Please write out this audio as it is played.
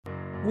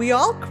We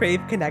all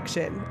crave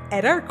connection.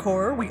 At our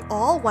core, we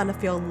all want to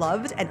feel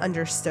loved and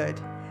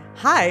understood.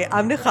 Hi,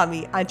 I'm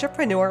Nicolaou,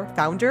 entrepreneur,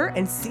 founder,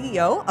 and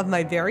CEO of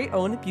my very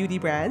own beauty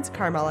brand,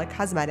 Carmela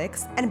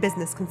Cosmetics, and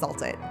business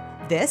consultant.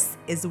 This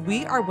is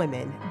We Are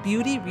Women,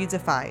 Beauty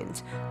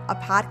Redefined, a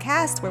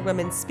podcast where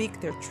women speak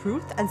their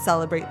truth and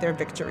celebrate their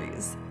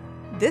victories.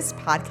 This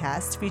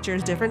podcast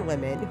features different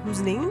women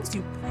whose names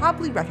you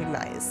probably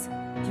recognize.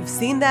 You've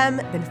seen them,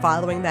 been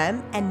following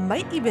them, and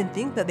might even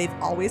think that they've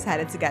always had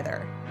it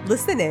together.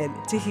 Listen in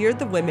to hear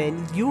the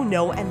women you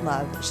know and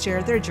love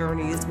share their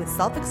journeys with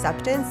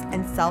self-acceptance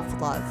and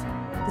self-love,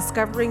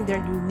 discovering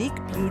their unique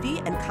beauty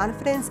and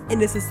confidence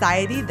in a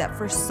society that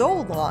for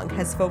so long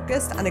has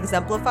focused on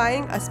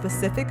exemplifying a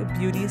specific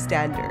beauty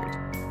standard.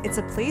 It's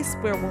a place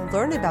where we'll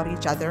learn about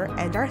each other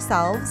and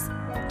ourselves,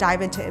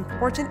 dive into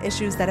important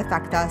issues that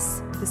affect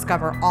us,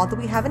 discover all that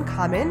we have in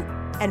common,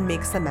 and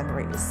make some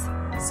memories.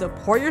 So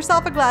pour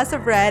yourself a glass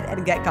of red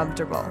and get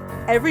comfortable.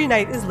 Every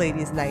night is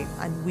ladies' night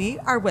on We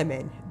Are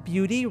Women,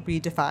 Beauty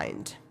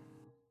Redefined.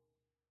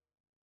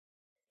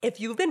 If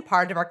you've been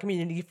part of our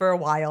community for a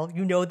while,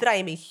 you know that I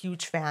am a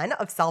huge fan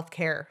of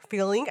self-care,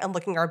 feeling and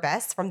looking our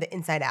best from the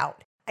inside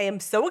out. I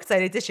am so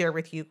excited to share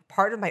with you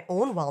part of my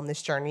own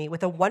wellness journey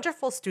with a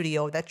wonderful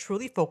studio that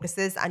truly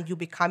focuses on you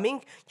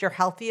becoming your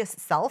healthiest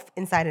self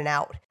inside and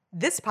out.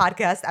 This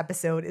podcast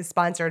episode is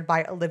sponsored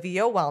by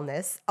Olivia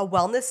Wellness, a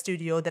wellness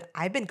studio that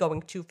I've been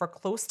going to for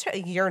close to a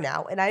year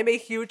now, and I'm a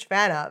huge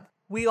fan of.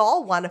 We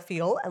all want to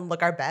feel and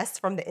look our best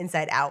from the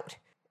inside out.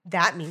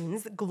 That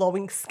means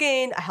glowing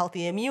skin, a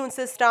healthy immune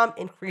system,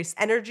 increased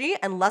energy,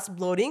 and less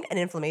bloating and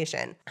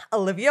inflammation.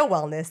 Olivia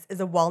Wellness is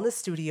a wellness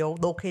studio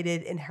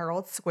located in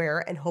Herald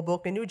Square in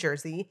Hoboken, New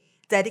Jersey,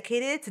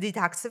 dedicated to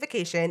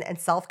detoxification and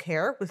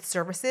self-care with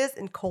services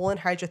in colon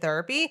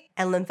hydrotherapy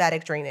and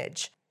lymphatic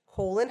drainage.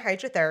 Colon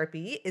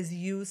hydrotherapy is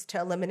used to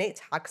eliminate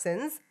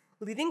toxins,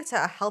 leading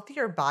to a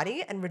healthier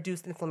body and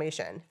reduced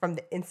inflammation from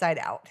the inside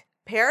out.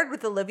 Paired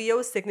with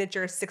Olivia's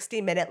signature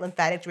 60-minute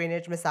lymphatic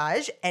drainage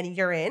massage, and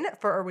you're in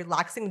for a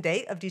relaxing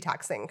day of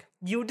detoxing.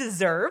 You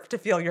deserve to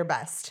feel your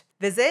best.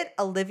 Visit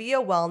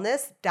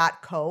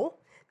oliviawellness.co.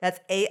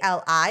 That's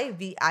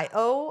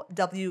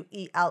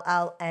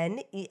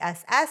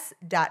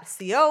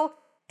ALIVIOWELLNESS.co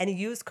and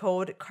use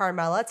code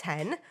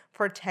Carmela10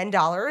 for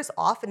 $10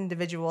 off an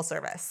individual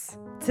service.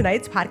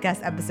 Tonight's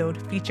podcast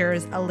episode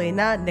features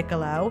Elena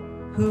Nicolaou,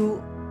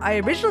 who I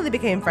originally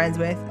became friends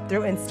with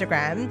through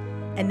Instagram,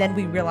 and then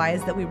we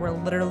realized that we were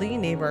literally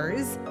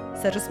neighbors,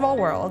 such a small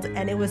world,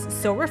 and it was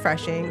so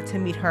refreshing to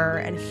meet her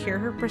and hear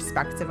her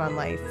perspective on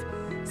life.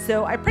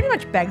 So I pretty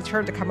much begged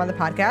her to come on the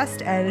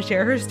podcast and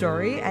share her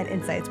story and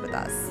insights with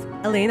us.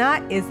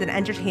 Elena is an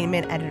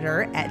entertainment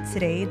editor at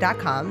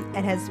Today.com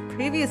and has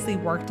previously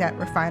worked at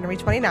Refinery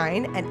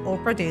 29 and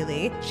Oprah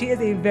Daily. She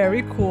is a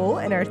very cool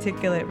and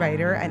articulate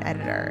writer and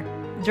editor.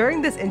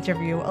 During this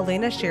interview,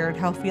 Elena shared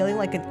how feeling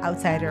like an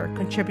outsider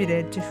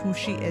contributed to who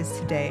she is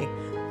today.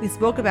 We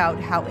spoke about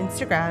how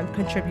Instagram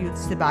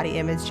contributes to body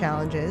image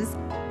challenges,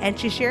 and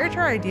she shared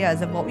her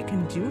ideas of what we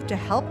can do to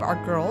help our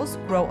girls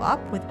grow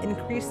up with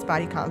increased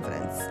body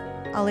confidence.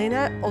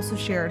 Elena also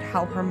shared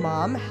how her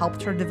mom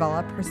helped her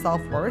develop her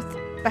self-worth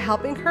by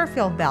helping her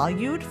feel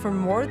valued for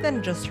more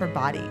than just her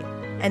body,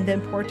 and the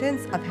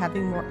importance of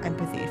having more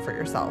empathy for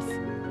yourself.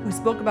 We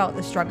spoke about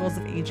the struggles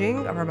of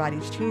aging, of our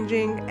bodies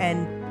changing,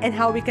 and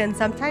how we can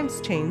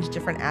sometimes change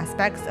different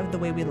aspects of the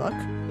way we look.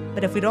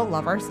 But if we don't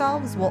love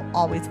ourselves, we'll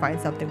always find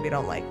something we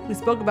don't like. We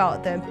spoke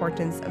about the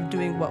importance of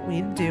doing what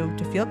we need to do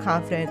to feel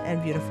confident and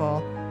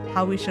beautiful,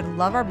 how we should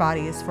love our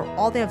bodies for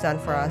all they have done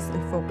for us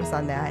and focus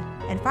on that,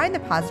 and find the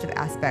positive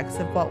aspects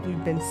of what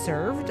we've been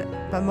served,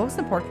 but most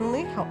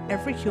importantly, how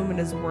every human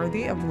is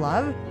worthy of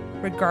love,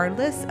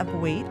 regardless of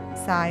weight,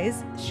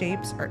 size,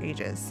 shapes, or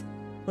ages.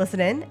 Listen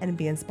in and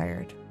be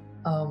inspired.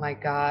 Oh my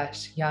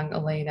gosh, young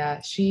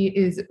Elena. She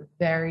is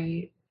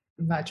very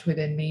much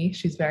within me.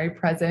 She's very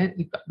present.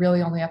 You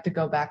really only have to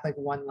go back like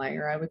one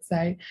layer, I would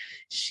say.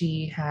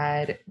 She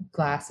had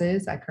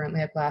glasses. I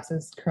currently have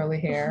glasses, curly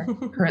hair,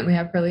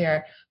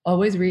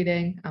 always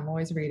reading. I'm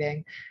always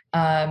reading.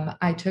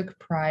 I took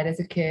pride as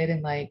a kid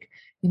in like,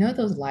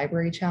 those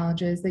library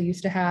challenges they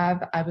used to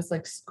have. I was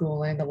like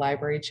schooling the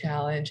library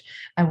challenge.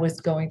 I was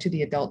going to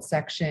the adult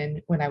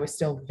section when I was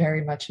still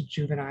very much a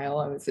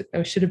juvenile.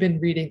 I should have been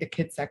reading the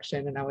kids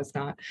section and I was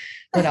not.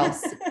 What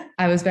else?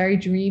 I was very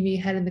dreamy,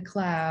 head in the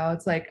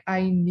clouds. Like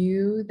I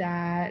knew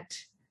that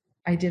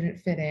I didn't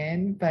fit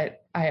in,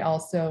 but I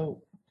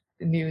also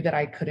knew that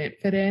I couldn't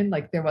fit in.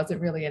 Like there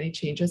wasn't really any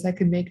changes I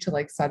could make to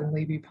like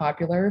suddenly be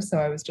popular. So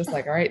I was just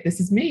like, all right, this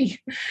is me.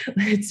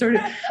 It's sort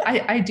of,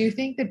 I do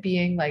think that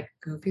being like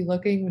goofy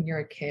looking when you're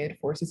a kid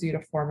forces you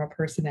to form a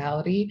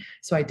personality.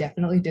 So I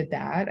definitely did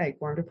that. I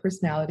formed a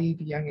personality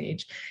at a young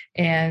age,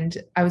 and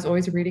I was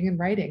always reading and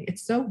writing.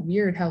 It's so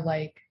weird how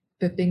like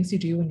the things you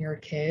do when you're a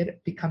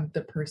kid become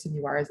the person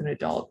you are as an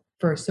adult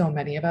for so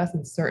many of us.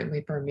 And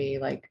certainly for me,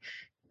 like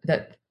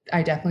that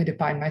I definitely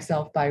defined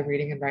myself by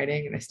reading and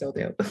writing, and I still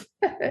do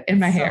in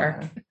my So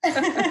hair.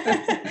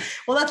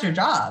 well, that's your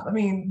job. I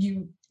mean,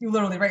 you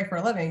literally write for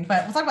a living,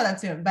 but we'll talk about that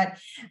soon. But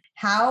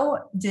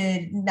how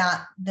did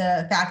not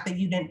the fact that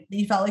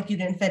you felt like you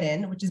didn't fit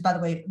in, which is by the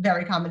way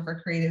very common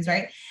for creatives,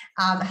 right?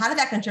 How did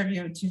that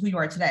contribute to who you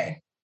are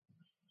today?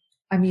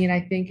 I mean,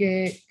 I think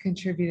it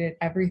contributed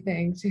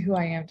everything to who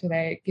I am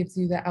today. It gives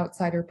you the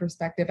outsider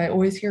perspective. I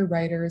always hear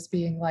writers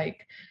being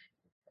like,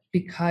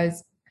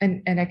 because,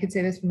 and I could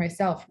say this for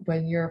myself,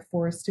 when you're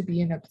forced to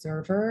be an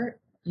observer,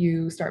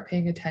 you start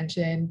paying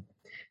attention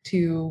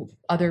to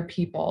other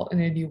people in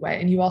a new way.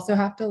 And you also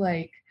have to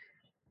like,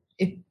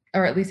 it,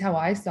 or at least how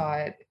I saw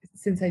it,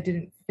 since I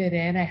didn't fit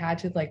in, I had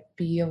to like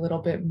be a little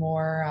bit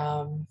more,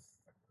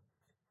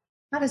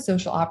 not a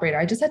social operator.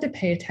 I just had to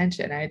pay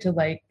attention. I had to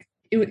like,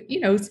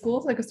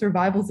 school's like a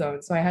survival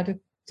zone. So I had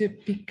to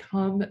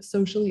become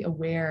socially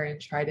aware and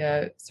try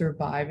to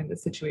survive in the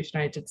situation.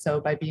 I did so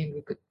by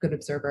being a good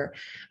observer.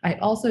 I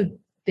also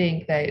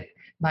think that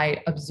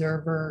my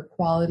observer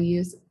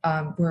qualities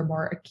were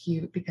more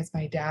acute because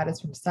my dad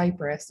is from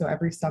Cyprus. So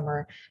every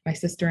summer, my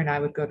sister and I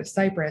would go to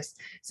Cyprus.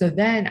 So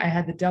then I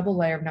had the double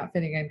layer of not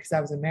fitting in because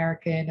I was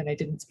American and I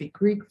didn't speak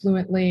Greek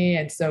fluently.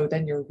 And so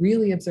then you're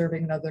really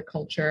observing another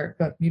culture,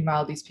 but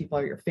meanwhile, these people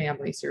are your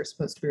family. So you're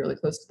supposed to be really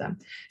close to them.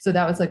 So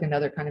that was like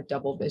another kind of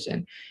double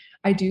vision.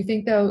 I do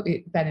think though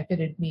it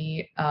benefited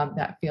me,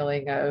 that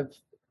feeling of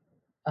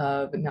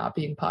not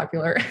being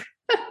popular.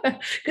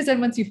 Because then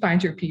once you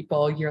find your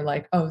people, you're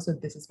like, oh, so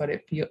this is what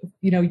it feels.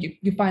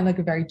 You find like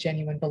a very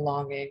genuine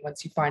belonging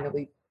once you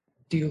finally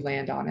do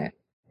land on it.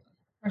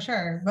 For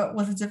sure. But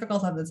was it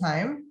difficult at the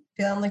time,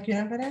 feeling like you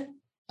didn't fit in?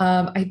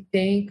 I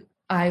think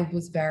I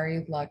was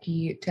very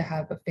lucky to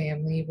have a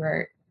family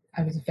where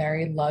I was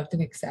very loved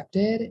and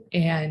accepted.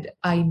 And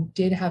I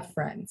did have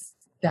friends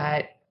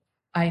that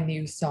I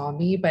knew saw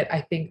me, but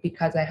I think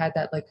because I had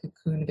that like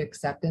cocoon of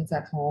acceptance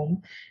at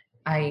home,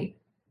 I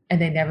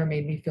and they never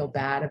made me feel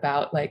bad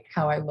about like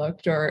how I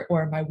looked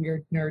or my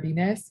weird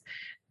nerdiness.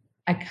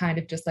 I kind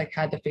of just like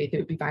had the faith it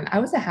would be fine. I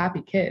was a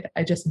happy kid.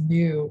 I just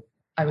knew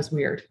I was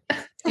weird.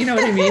 You know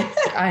what I mean?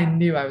 I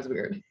knew I was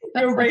weird.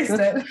 You embraced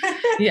it.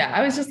 Yeah,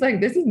 I was just like,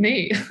 this is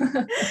me.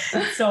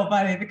 So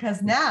funny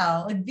because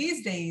now, like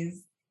these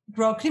days,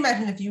 can you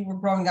imagine if you were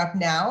growing up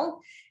now,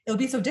 it would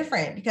be so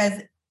different because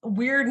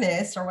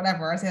weirdness or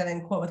whatever, I say that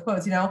in quote with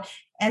quotes,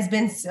 has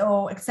been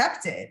so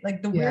accepted.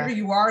 Like the weirder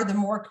you are, the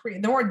more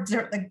the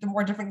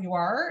more different you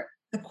are,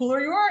 the cooler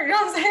you are. You know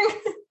what I'm saying?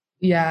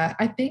 Yeah,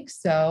 I think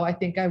so. I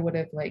think I would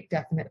have like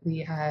definitely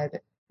had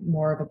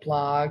more of a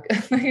blog.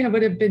 Like I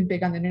would have been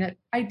big on the internet.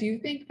 I do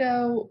think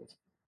though,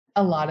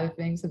 a lot of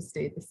things have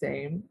stayed the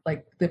same.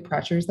 Like the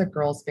pressures that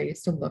girls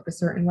face to look a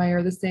certain way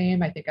are the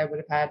same. I think I would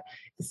have had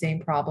the same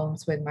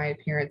problems with my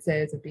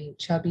appearances of being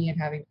chubby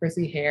and having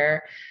frizzy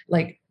hair.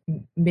 Like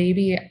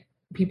maybe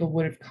people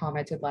would have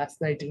commented less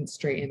that I didn't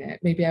straighten it.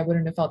 Maybe I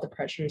wouldn't have felt the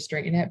pressure to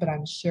straighten it, but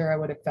I'm sure I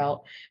would have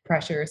felt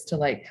pressures to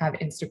like have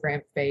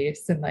Instagram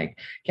face and like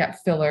get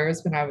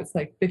fillers when I was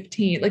like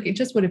 15. Like it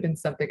just would have been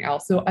something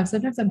else. So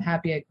sometimes I'm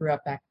happy I grew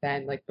up back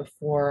then, like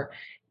before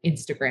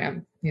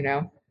Instagram.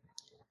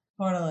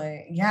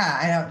 Totally. Yeah,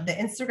 I know the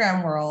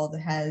Instagram world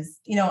has,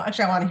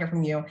 actually I want to hear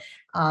from you.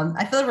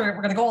 I feel like we're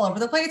going to go all over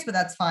the place, but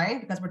that's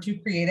fine because we're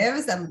two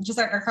creatives and just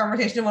like our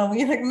conversation when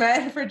we like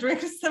met for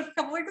drinks a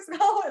couple weeks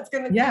ago, it's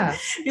going to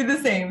be the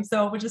same.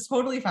 So, which is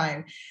totally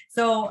fine.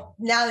 So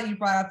now that you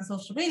brought up the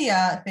social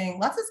media thing,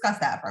 let's discuss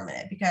that for a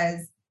minute,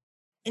 because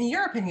in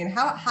your opinion,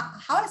 how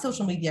has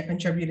social media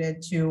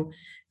contributed to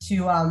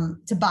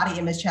body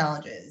image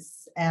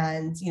challenges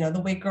and,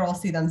 the way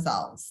girls see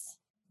themselves?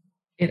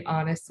 It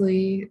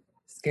honestly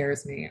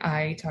scares me.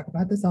 I talk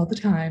about this all the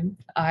time.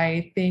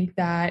 I think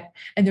that,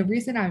 and the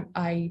reason I'm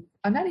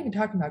not even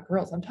talking about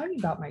girls, I'm talking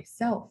about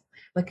myself.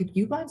 Like if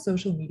you go on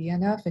social media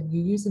enough and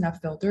you use enough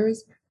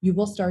filters, you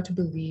will start to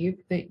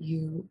believe that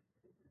you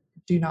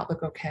do not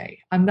look okay.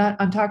 I'm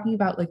talking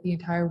about like the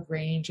entire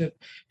range of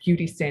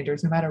beauty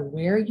standards. No matter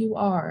where you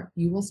are,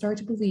 you will start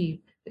to believe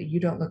that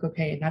you don't look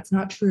okay. And that's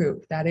not true.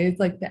 That is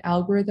like the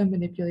algorithm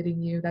manipulating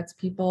you. That's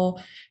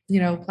people,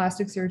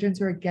 plastic surgeons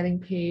who are getting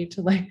paid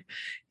to like,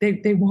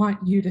 they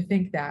want you to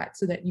think that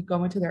so that you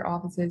go into their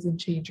offices and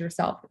change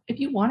yourself.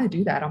 If you want to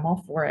do that, I'm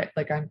all for it.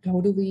 Like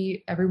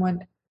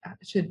everyone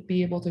should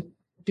be able to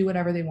do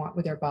whatever they want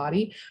with their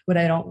body. What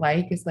I don't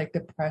like is like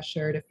the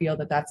pressure to feel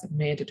that that's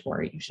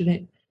mandatory. You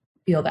shouldn't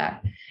feel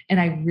that. And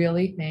I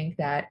really think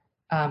that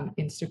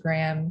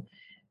Instagram,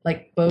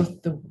 like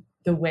both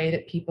the way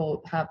that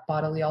people have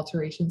bodily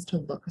alterations to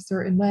look a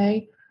certain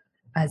way,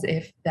 as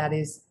if that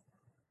is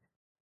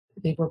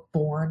they were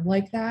born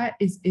like that,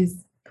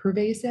 is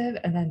pervasive.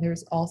 And then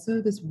there's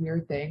also this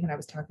weird thing, and I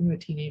was talking to a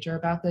teenager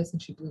about this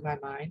and she blew my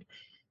mind.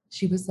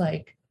 She was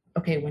like,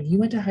 okay, when you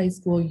went to high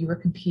school, you were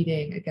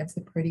competing against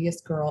the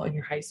prettiest girl in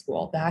your high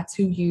school. That's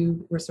who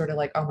you were sort of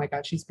like, oh my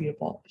God, she's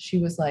beautiful. She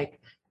was like,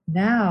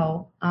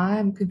 now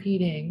I'm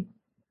competing.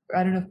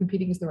 I don't know if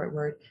competing is the right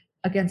word,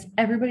 against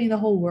everybody in the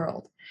whole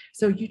world.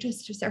 So you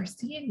just are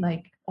seeing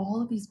like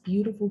all of these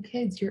beautiful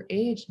kids your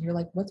age, and you're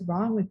like, what's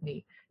wrong with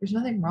me? There's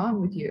nothing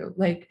wrong with you.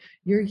 Like,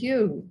 you're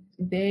you.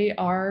 They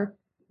are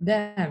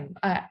them.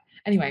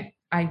 Anyway,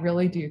 I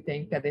really do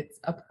think that it's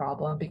a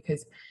problem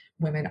because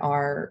women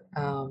are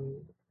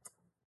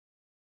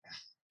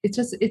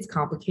it's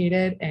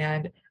complicated,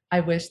 and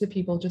I wish that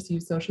people just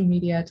use social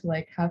media to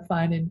like have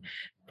fun and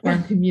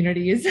form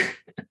communities.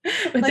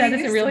 But Like that it isn't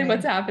used to really be.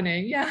 what's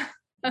happening. Yeah.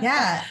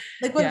 Yeah.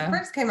 Like when it Yeah.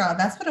 first came out,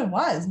 that's what it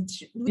was.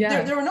 There,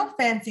 Yeah. there were no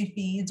fancy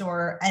feeds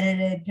or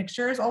edited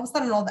pictures. All of a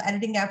sudden, all the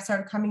editing apps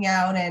started coming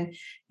out, and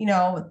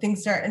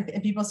things start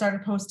and people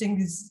started posting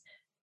these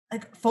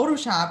like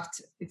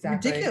photoshopped,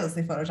 Exactly.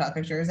 ridiculously photoshopped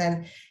pictures,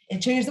 and it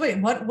changed the way.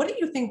 What do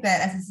you think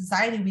that as a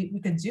society we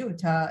could do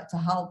to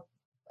help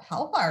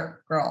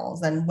our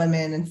girls and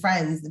women and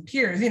friends and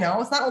peers? It's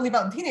not only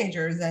about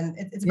teenagers, and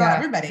it's about Yeah.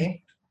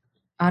 everybody.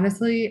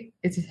 Honestly,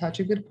 it's such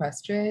a good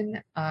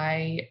question.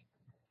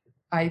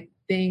 I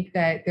think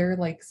that there are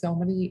like so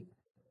many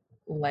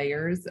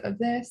layers of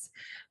this.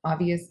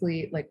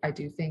 Obviously, like I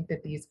do think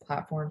that these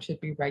platforms should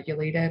be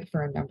regulated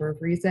for a number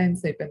of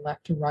reasons. They've been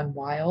left to run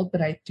wild,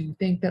 but I do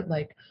think that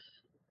like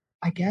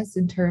I guess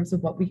in terms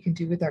of what we can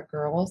do with our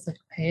girls, like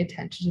pay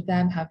attention to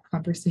them, have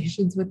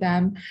conversations with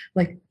them,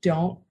 like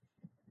don't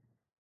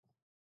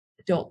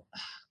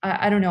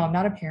I don't know. I'm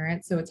not a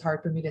parent, so it's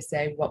hard for me to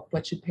say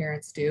what should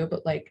parents do,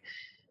 but like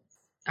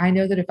I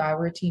know that if I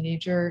were a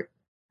teenager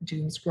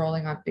doom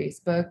scrolling on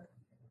Facebook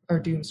or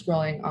doom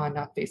scrolling on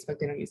not Facebook,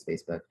 they don't use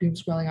Facebook, doom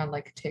scrolling on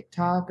like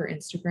TikTok or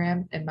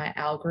Instagram, and my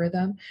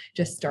algorithm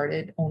just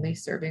started only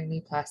serving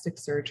me plastic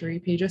surgery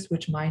pages,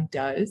 which mine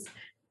does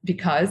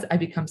because I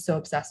become so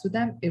obsessed with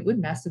them, it would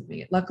mess with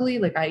me. Luckily,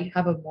 like I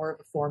have a more of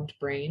a formed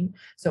brain,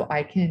 so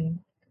I can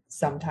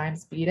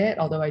sometimes beat it.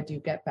 Although I do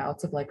get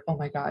bouts of like, oh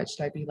my God,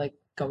 should I be like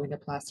going to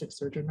plastic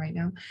surgeon right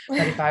now?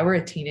 But if I were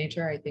a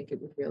teenager, I think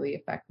it would really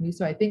affect me.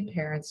 So I think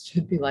parents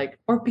should be like,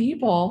 or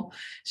people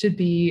should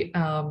be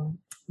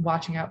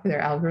watching out for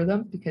their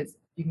algorithm because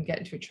you can get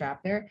into a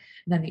trap there.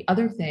 And then the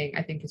other thing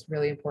I think is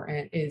really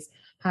important is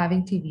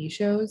having TV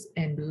shows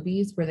and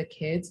movies where the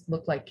kids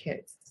look like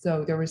kids.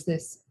 So there was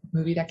this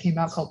movie that came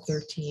out called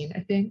 13,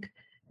 I think.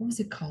 What was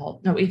it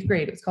called? No, eighth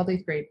grade. It was called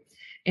eighth grade.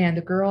 And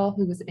the girl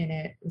who was in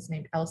it was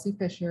named Elsie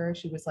Fisher.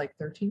 She was like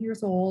 13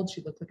 years old.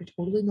 She looked like a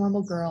totally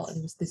normal girl. And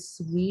it was this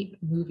sweet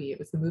movie. It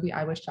was the movie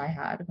I wished I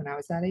had when I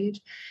was that age.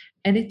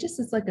 And it just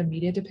is like a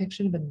media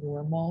depiction of a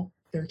normal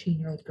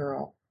 13-year-old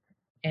girl.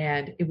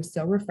 And it was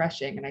so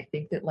refreshing. And I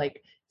think that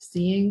like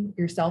seeing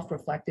yourself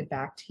reflected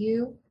back to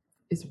you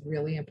is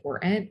really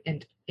important.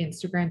 And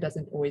Instagram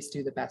doesn't always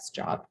do the best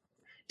job.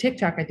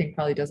 TikTok, I think,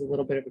 probably does a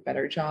little bit of a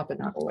better job, but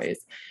not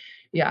always.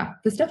 Yeah,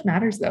 the stuff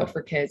matters though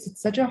for kids.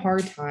 It's such a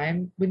hard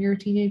time when you're a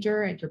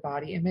teenager and your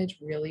body image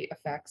really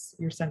affects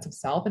your sense of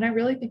self. And I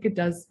really think it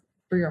does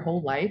for your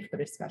whole life, but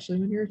especially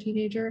when you're a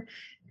teenager.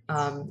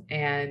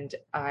 And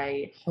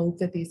I hope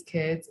that these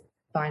kids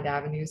find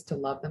avenues to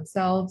love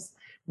themselves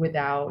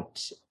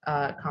without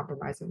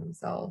compromising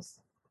themselves.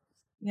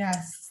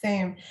 Yes,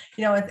 same.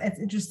 It's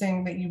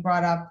interesting that you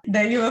brought up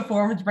that you have a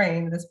formed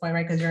brain at this point,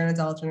 right? Because you're an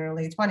adult in your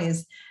late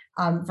 20s,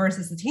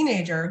 versus a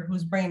teenager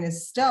whose brain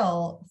is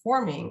still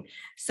forming.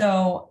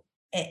 So,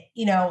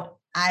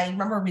 I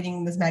remember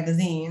reading this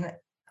magazine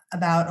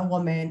about a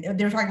woman.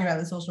 They were talking about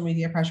the social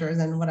media pressures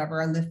and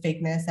whatever, and the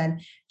fakeness.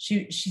 And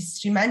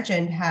she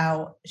mentioned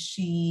how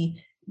she's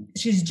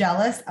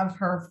jealous of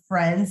her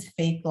friends'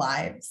 fake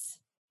lives.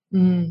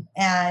 Mm.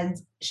 And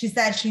she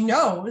said she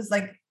knows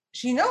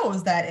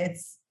that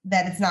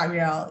it's not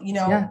real.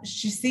 Yeah.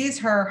 She sees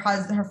her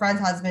friend's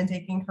husband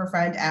taking her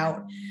friend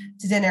out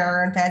to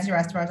dinner and fancy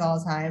restaurants all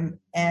the time,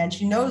 and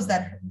she knows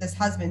that this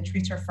husband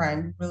treats her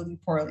friend really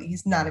poorly.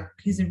 He's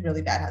a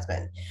really bad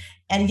husband,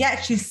 and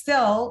yet she's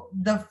still,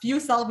 the few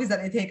selfies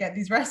that they take at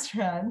these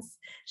restaurants,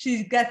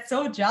 she gets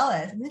so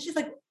jealous, and then she's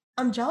like,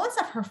 I'm jealous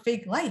of her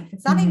fake life.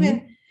 It's not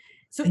even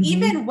so.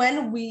 Even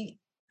when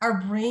our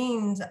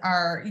brains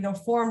are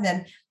formed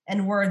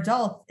and we're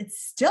adults,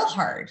 it's still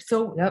hard.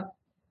 So Yep.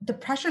 the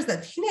pressures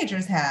that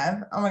teenagers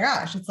have, oh my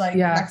gosh, it's like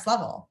Yeah. next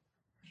level.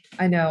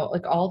 I know,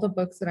 like all the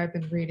books that I've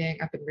been reading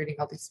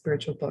all these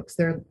spiritual books.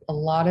 There, a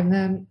lot of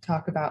them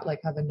talk about like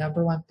how the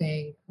number one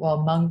thing, well,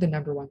 among the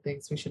number one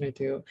things we shouldn't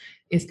do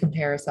is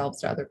compare ourselves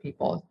to other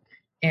people.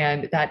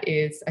 And that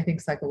is, I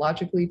think,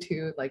 psychologically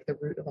too, like the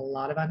root of a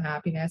lot of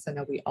unhappiness. I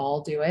know we all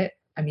do it.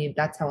 I mean,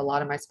 that's how a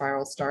lot of my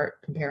spirals start,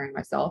 comparing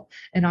myself.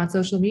 And on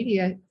social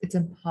media, it's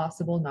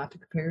impossible not to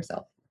compare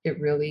yourself. It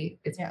really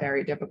is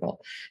very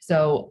difficult.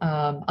 So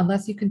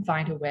unless you can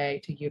find a way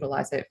to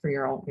utilize it for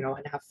your own,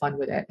 and have fun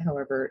with it,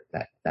 however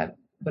that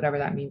whatever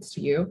that means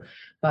to you.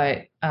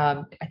 But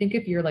I think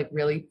if you're like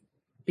really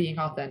being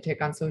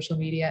authentic on social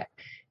media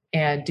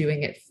and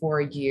doing it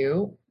for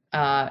you,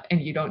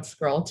 and you don't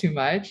scroll too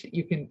much,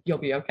 you'll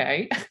be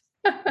okay.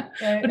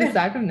 Right. But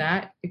aside from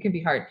that, it can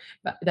be hard.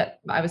 But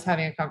that I was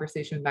having a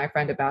conversation with my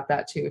friend about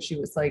that too. She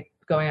was like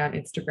going on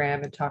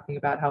Instagram and talking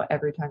about how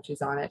every time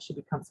she's on it, she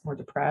becomes more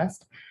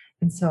depressed.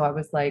 And so I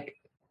was like,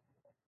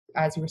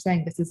 as you were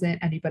saying, this isn't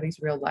anybody's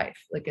real life.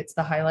 Like it's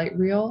the highlight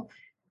reel,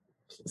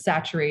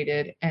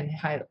 saturated and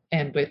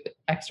with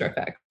extra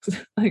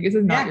effects. Like this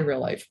is not your real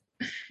life.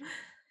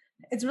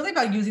 It's really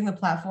about using the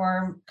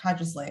platform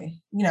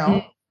consciously,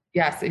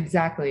 Yes,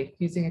 exactly.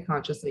 Using it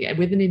consciously and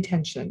with an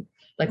intention.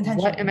 Like,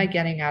 what am I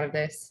getting out of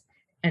this?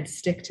 And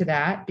stick to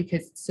that,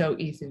 because it's so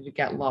easy to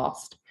get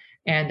lost.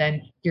 And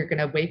then you're going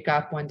to wake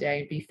up one day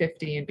and be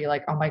 50 and be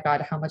like, oh my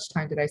God, how much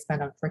time did I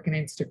spend on freaking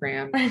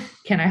Instagram?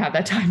 Can I have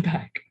that time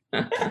back?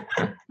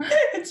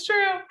 It's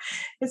true.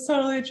 It's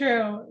totally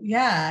true.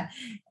 Yeah.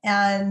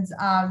 And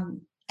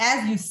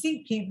as you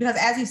see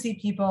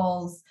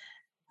people's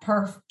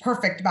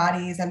perfect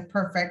bodies and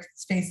perfect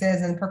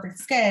faces and perfect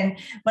skin,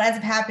 what ends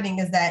up happening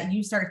is that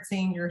you start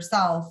seeing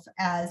yourself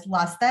as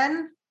less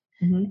than.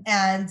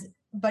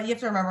 But you have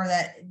to remember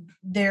that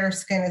their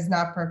skin is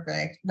not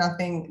perfect.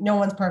 No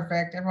one's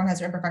perfect. Everyone has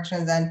their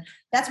imperfections. And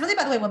that's really,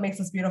 by the way, what makes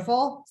us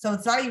beautiful. So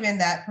it's not even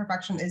that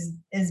perfection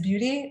is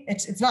beauty.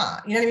 It's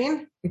not, you know what I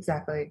mean?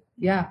 Exactly.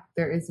 Yeah.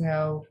 There is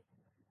no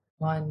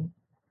one,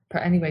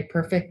 anyway,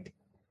 perfect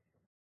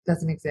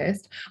doesn't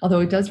exist. Although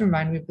it does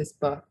remind me of this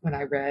book when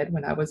I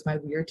was my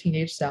weird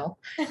teenage self,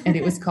 and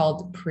it was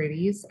called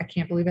Pretties. I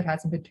can't believe it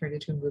hasn't been turned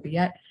into a movie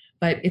yet,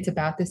 but it's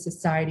about this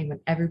society when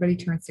everybody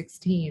turns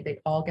 16, they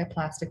all get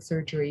plastic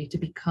surgery to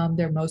become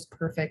their most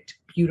perfect,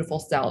 beautiful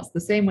selves. The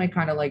same way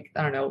kind of like,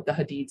 I don't know, the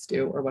Hadids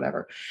do or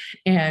whatever.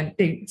 And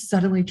they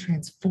suddenly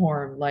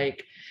transform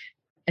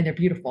and they're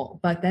beautiful.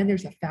 But then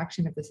there's a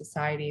faction of the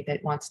society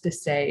that wants to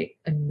say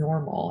a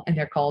normal, and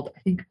they're called, I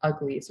think,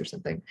 uglies or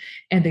something,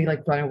 and they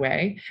like run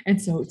away. And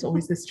so it's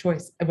always this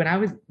choice. When I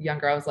was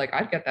younger, I was like,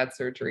 I'd get that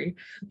surgery.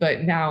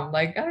 But now I'm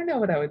like, I don't know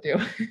what I would do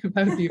if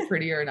I would be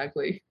pretty or an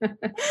ugly.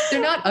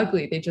 They're not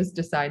ugly. They just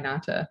decide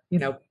not to,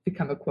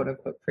 become a quote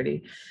unquote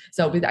pretty.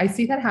 So I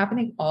see that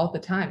happening all the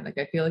time. Like,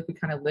 I feel like we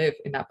kind of live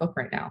in that book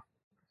right now.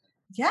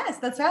 Yes,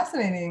 that's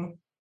fascinating.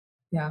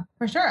 Yeah,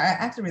 for sure. I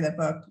have to read that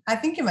book. I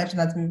think you mentioned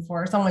that to me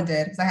before. Someone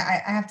did, because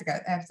I have to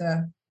get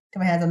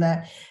my hands on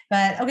that.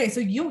 But okay, so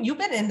you've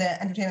been in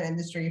the entertainment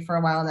industry for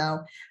a while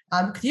now.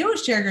 Could you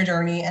share your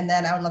journey, and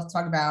then I would love to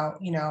talk about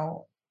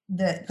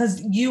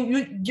because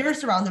you're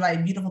surrounded by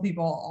beautiful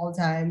people all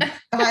the time,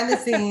 behind the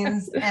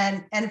scenes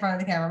and in front of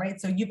the camera, right?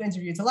 So you've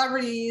interviewed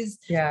celebrities,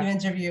 you've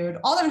interviewed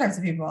all different types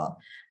of people.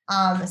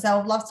 So I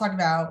would love to talk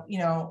about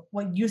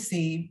what you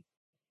see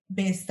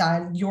based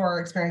on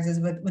your experiences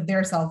with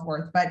their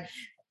self-worth. But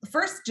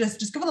first,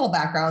 just give a little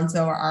background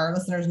so our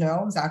listeners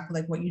know exactly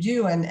like what you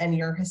do and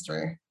your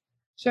history.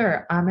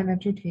 Sure. I'm an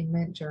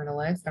entertainment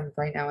journalist. I'm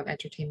right now an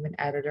entertainment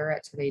editor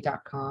at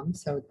today.com.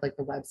 So it's like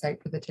the website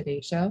for the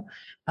Today Show.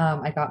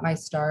 I got my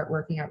start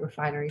working at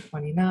Refinery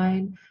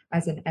 29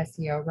 as an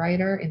SEO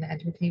writer in the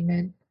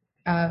entertainment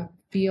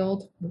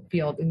field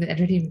in the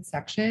entertainment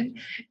section.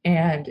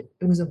 And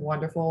it was a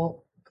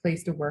wonderful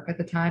place to work at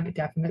the time. It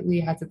definitely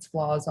has its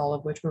flaws, all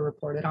of which were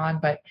reported on,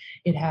 but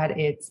it had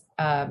its,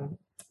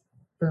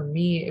 for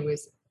me, it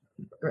was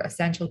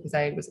essential because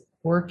I was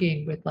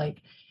working with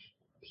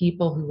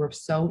people who were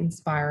so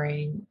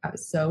inspiring,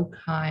 so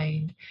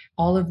kind.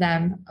 All of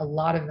them, a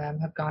lot of them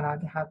have gone on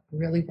to have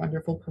really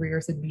wonderful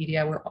careers in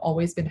media. We've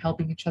always been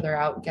helping each other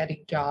out,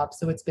 getting jobs.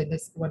 So it's been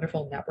this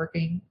wonderful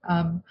networking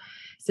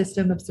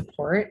system of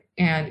support.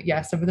 And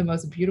yeah, some of the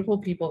most beautiful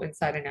people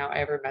inside and out I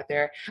ever met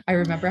there. I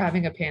remember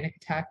having a panic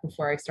attack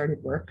before I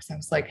started work because I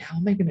was like, how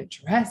am I going to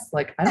dress?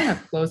 Like, I don't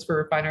have clothes for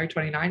Refinery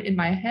 29. In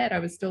my head, I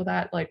was still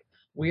that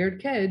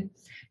weird kid,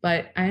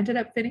 but I ended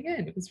up fitting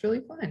in. It was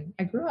really fun.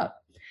 I grew up.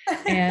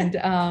 And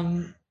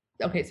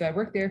okay, so I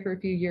worked there for a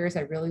few years.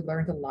 I really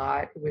learned a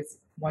lot. It was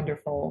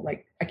wonderful.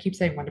 Like, I keep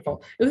saying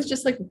wonderful. It was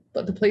just like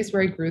the place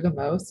where I grew the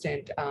most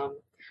and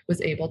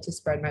was able to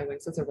spread my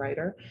wings as a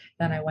writer.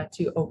 Then I went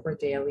to Oprah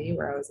Daily,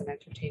 where I was an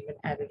entertainment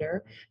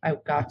editor. I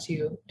got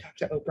to talk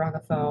to Oprah on the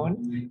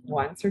phone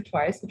once or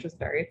twice, which was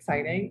very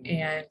exciting.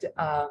 And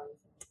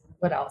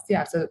what else?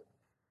 Yeah, so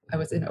I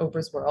was in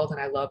Oprah's world, and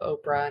I love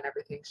Oprah and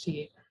everything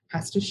she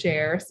has to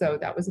share. So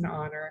that was an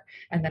honor.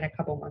 And then a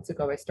couple months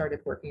ago, I started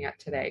working at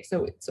Today.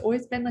 So it's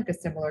always been like a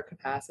similar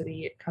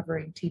capacity,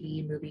 covering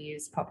TV,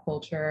 movies, pop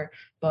culture,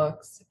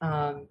 books,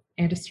 and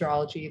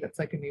astrology. That's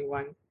like a new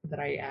one that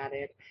I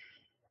added.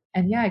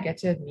 And yeah, I get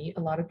to meet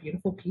a lot of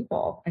beautiful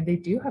people, and they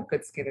do have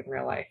good skin in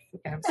real life.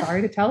 And I'm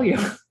sorry to tell you.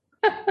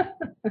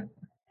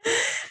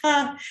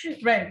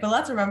 Right. But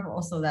let's remember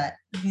also that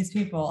these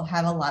people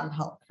have a lot of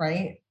help,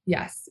 right?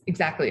 Yes,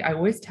 exactly. I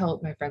always tell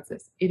my friends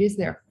this. It is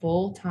their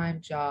full-time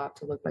job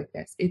to look like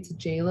this. It's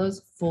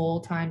JLo's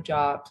full-time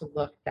job to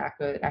look that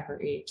good at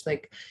her age.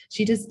 Like,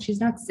 she's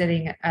not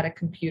sitting at a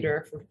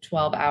computer for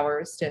 12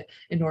 hours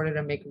in order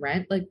to make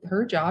rent. Like,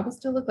 her job is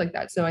to look like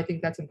that. So I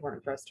think that's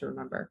important for us to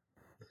remember.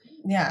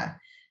 Yeah,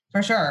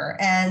 for sure.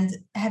 And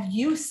have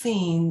you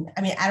seen,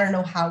 I mean, I don't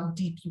know how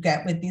deep you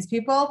get with these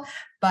people,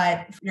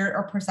 but you're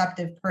a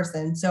perceptive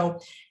person. So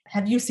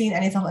have you seen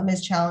any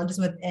self-image challenges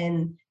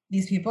within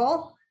these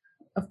people?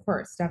 Of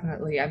course,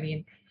 definitely. I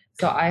mean,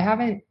 so I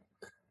haven't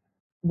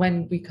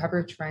when we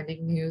cover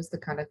trending news, the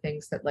kind of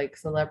things that like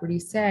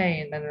celebrities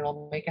say, and then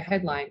it'll make a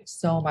headline,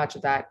 so much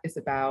of that is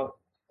about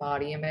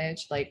body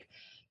image. Like,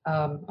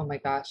 oh my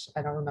gosh,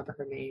 I don't remember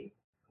her name.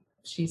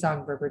 She's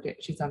on Riverdale.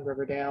 She's on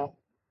Riverdale.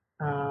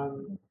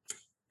 Um,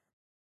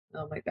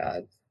 oh my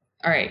God.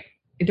 All right.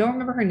 I don't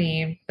remember her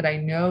name, but I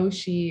know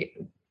she,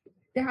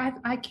 yeah,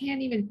 I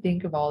can't even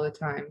think of all the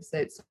times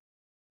that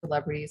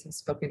celebrities have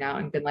spoken out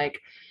and been like,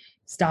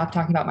 stop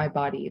talking about my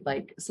body.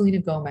 Like Selena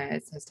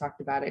Gomez has talked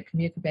about it.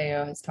 Camila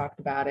Cabello has talked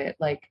about it.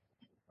 Like,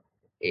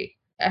 it,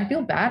 I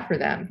feel bad for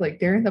them. Like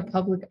they're in the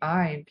public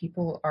eye and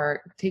people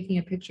are taking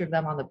a picture of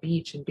them on the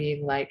beach and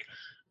being like,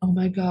 oh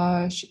my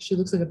gosh, she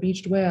looks like a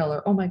beached whale,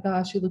 or oh my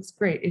gosh, she looks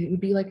great. It would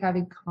be like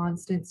having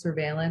constant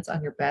surveillance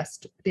on your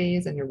best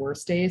days and your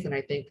worst days. And I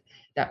think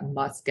that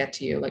must get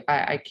to you. Like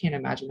I can't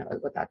imagine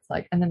what that's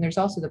like. And then there's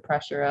also the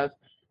pressure of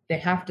they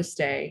have to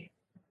stay.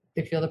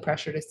 They feel the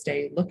pressure to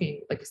stay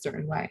looking like a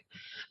certain way.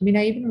 I mean,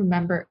 I even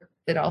remember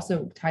it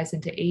also ties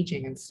into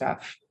aging and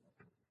stuff.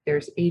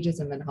 There's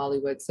ageism in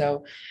Hollywood.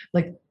 So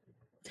like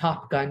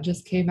Top Gun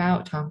just came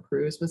out. Tom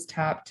Cruise was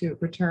tapped to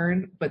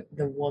return, but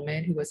the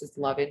woman who was his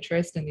love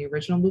interest in the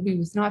original movie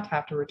was not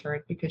tapped to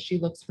return because she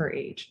looks her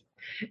age.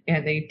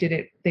 And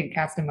they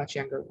cast a much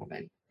younger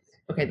woman.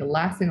 Okay, the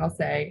last thing I'll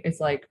say is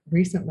like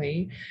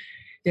recently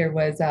there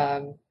was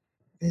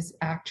this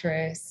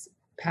actress,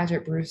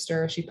 Paget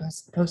Brewster. She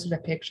posted a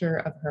picture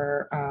of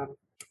her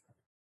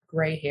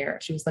gray hair.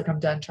 She was like,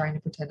 I'm done trying to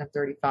pretend I'm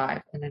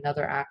 35. And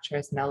another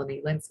actress,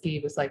 Melanie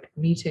Linsky, was like,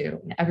 me too.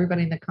 And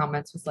everybody in the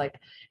comments was like,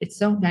 it's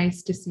so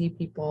nice to see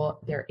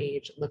people their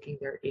age looking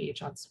their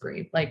age on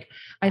screen. Like,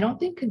 I don't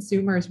think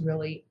consumers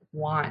really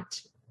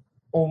want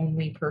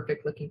only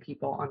perfect looking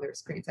people on their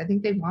screens. I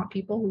think they want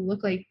people who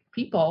look like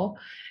people,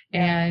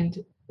 and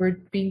we're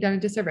being done a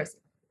disservice.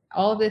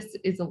 All of this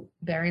is a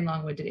very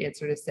long-winded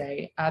answer to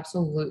say,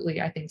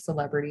 absolutely, I think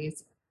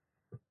celebrities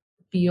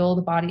feel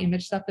the body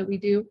image stuff that we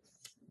do.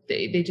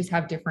 They just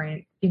have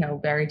different,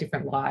 very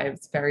different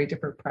lives, very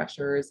different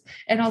pressures,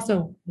 and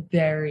also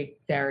very,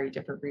 very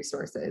different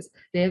resources.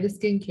 They have the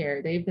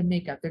skincare, they have the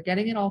makeup, they're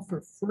getting it all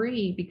for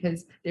free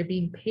because they're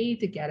being paid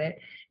to get it.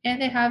 And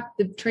they have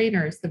the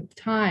trainers, the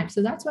time.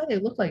 So that's why they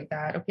look like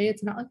that. Okay.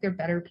 It's not like they're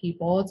better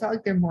people. It's not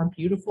like they're more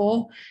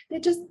beautiful.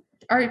 They just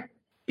are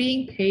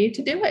being paid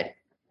to do it.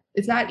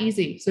 It's that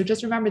easy. So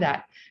just remember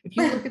that. If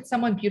you look at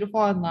someone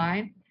beautiful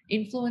online,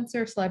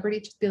 influencer,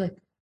 celebrity, just be like,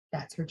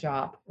 that's her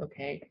job.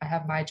 Okay. I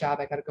have my job.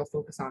 I got to go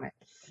focus on it.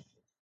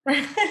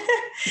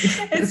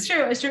 It's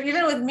true. It's true.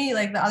 Even with me,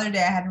 like the other day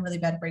I had a really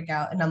bad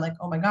breakout and I'm like,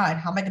 oh my God,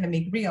 how am I going to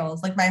make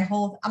reels? Like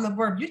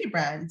we're a beauty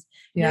brand.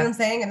 You know what I'm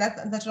saying? And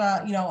that's such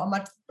a, a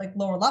much like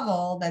lower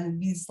level than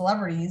these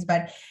celebrities.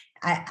 But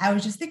I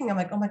was just thinking, I'm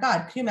like, oh my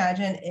God, can you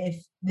imagine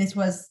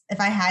if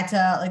I had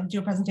to like do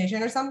a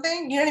presentation or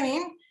something, you know what I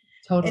mean?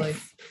 Totally.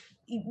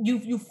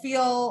 You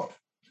feel,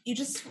 you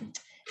just,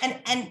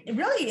 and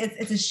really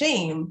it's a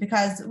shame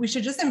because we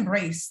should just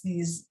embrace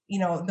these,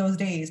 those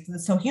days because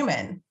it's so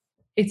human.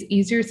 It's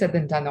easier said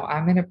than done though.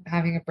 I'm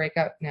having a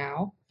breakout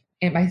now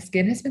and my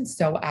skin has been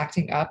so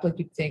acting up. Like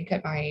you'd think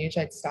at my age,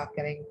 I'd stop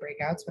getting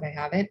breakouts, but I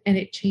haven't. And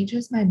it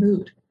changes my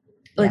mood.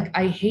 Like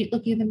I hate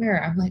looking in the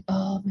mirror. I'm like,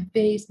 oh, my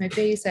face.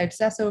 I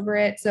obsess over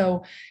it.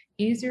 So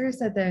easier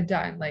said than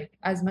done. Like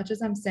as much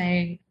as I'm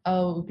saying,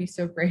 oh, it would be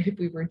so great if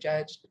we were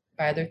judged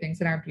by other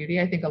things in our beauty.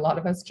 I think a lot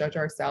of us judge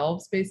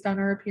ourselves based on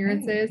our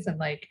appearances. And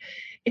like,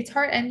 it's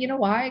hard. And you know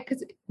why?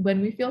 Because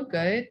when we feel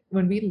good,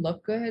 when we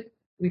look good,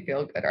 we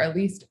feel good, or at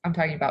least I'm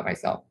talking about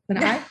myself.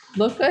 When I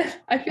look good,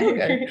 I feel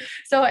good.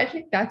 So I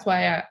think that's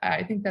why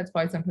I think that's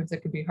why sometimes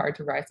it can be hard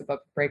to rise above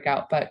the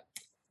breakout, but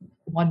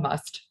one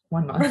must.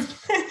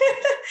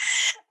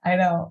 I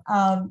know.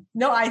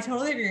 No, I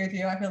totally agree with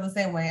you. I feel the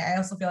same way. I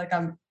also feel like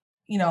I'm,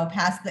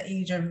 past the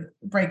age of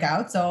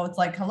breakout. So it's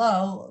like,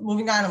 hello,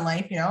 moving on in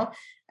life,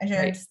 I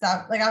should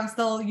stop. Like I'm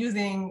still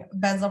using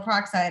benzoyl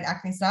peroxide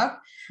acne stuff.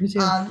 Me too.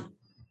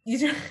 You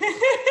do.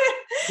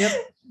 Yep.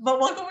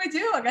 But what can we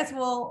do? I guess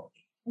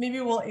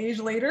maybe we'll age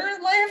later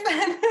in life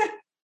then.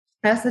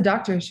 I asked the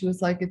doctor, she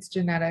was like, it's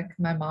genetic.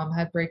 My mom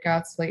had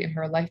breakouts late in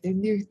her life. They're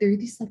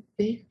these like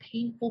big,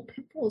 painful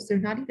pimples. They're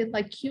not even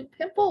like cute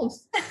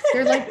pimples.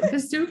 They're like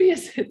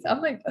Vesuvius.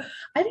 I'm like,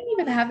 I didn't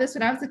even have this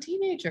when I was a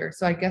teenager.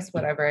 So I guess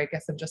whatever. I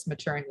guess I'm just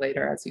maturing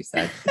later, as you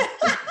said.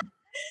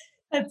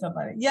 That's so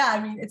funny. Yeah,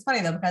 I mean, it's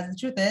funny though, because the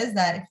truth is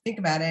that if you think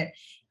about it,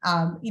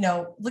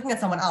 looking at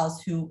someone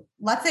else who,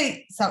 let's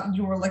say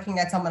you were looking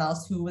at someone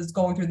else who was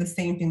going through the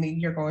same thing that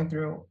you're going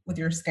through with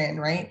your skin,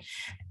 right?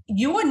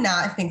 You would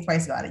not think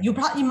twice about it. You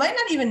might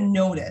not even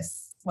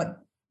notice what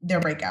their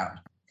breakout.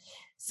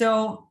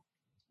 So,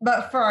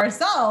 but for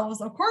ourselves,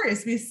 of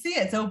course, we see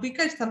it. So we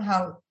could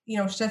somehow,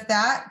 shift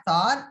that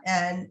thought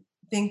and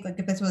think like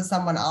if this was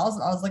someone else,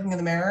 I was looking in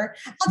the mirror.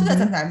 I'll do that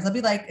sometimes. I'll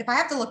be like, if I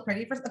have to look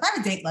pretty if I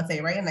have a date, let's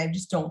say, right, and I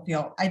just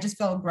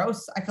feel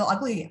gross. I feel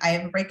ugly. I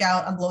have a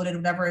breakout. I'm bloated,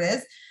 whatever it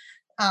is.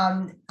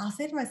 I'll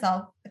say to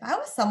myself, if I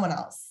was someone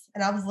else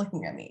and I was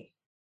looking at me,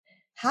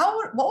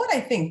 what would I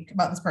think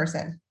about this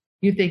person?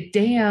 You think,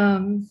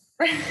 damn.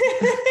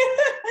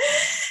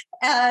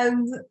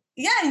 And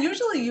yeah, and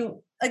usually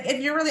you like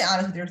if you're really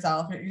honest with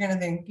yourself, you're gonna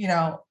think,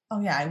 oh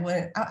yeah, I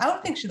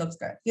would think she looks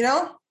good,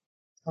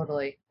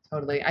 Totally.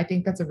 Totally. I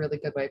think that's a really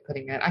good way of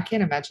putting it. I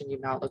can't imagine you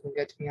not looking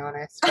good, to be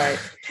honest, but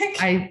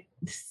I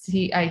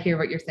hear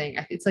what you're saying.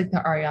 It's like the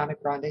Ariana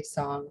Grande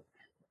song.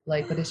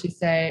 Like, what does she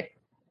say?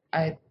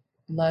 I'd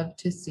love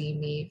to see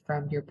me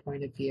from your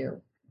point of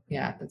view.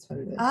 Yeah, that's what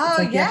it is. It's Oh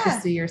like you have to yeah.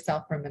 see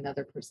yourself from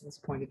another person's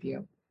point of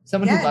view.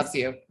 Someone who loves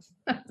Yes.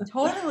 you.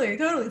 Totally.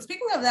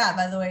 Speaking of that,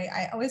 by the way,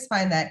 I always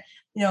find that,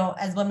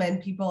 as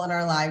women, people in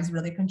our lives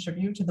really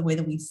contribute to the way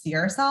that we see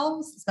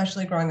ourselves,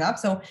 especially growing up.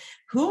 So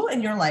who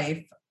in your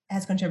life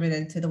has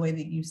contributed to the way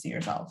that you see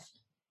yourself?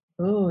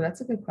 Oh,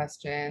 that's a good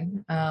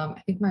question. I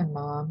think my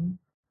mom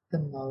the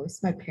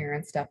most, my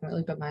parents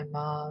definitely, but my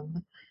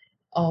mom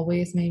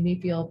always made me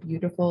feel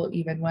beautiful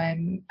even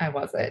when I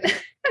wasn't.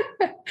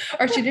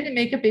 Or she didn't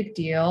make a big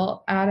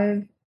deal out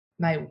of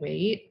my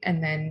weight.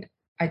 And then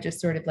I just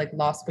sort of like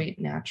lost weight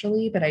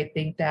naturally. But I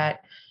think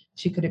that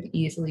she could have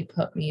easily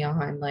put me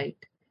on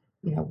like,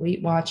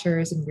 Weight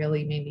Watchers and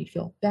really made me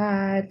feel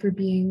bad for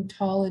being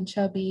tall and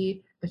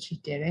chubby, but she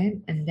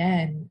didn't. And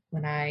then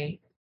when I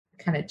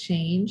kind of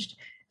changed,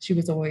 she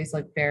was always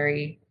like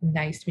very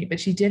nice to me, but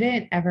she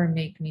didn't ever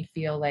make me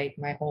feel like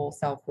my whole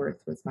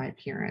self-worth was my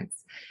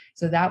appearance.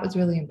 So that was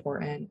really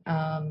important.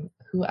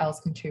 Who else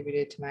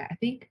contributed to I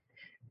think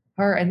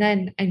her. And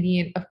then, I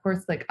mean, of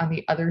course, like on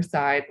the other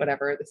side,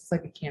 whatever, this is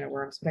like a can of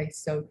worms, but I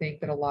so think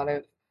that a lot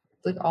of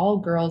like all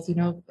girls,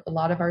 a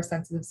lot of our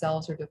sensitive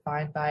selves are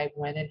defined by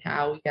when and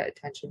how we get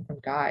attention from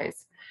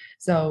guys.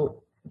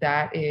 So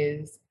that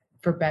is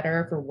for better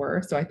or for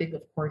worse. So I think,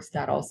 of course,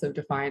 that also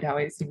defined how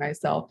I see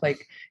myself,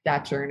 like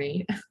that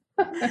journey.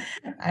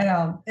 I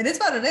know it is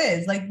what it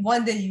is. Like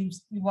one day you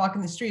walk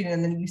in the street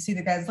and then you see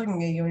the guys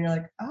looking at you and you're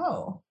like,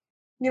 oh,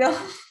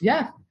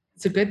 Yeah,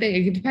 it's a good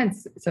thing. It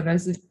depends.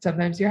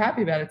 Sometimes you're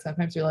happy about it.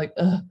 Sometimes you're like,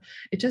 ugh.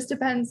 It just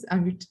depends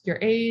on your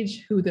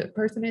age, who the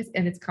person is,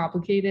 and it's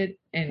complicated,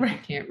 and right. You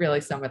can't really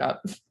sum it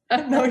up.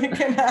 No, you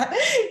cannot.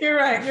 You're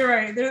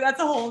right. That's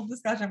a whole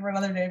discussion for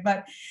another day.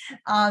 But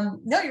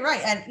no, you're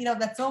right, and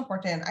that's so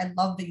important. I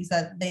love that you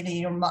said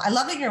I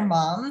love that your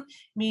mom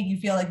made you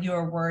feel like you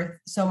are worth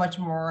so much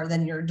more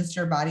than just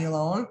your body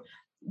alone,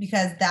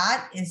 because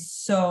that is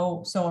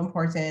so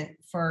important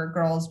for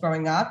girls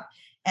growing up.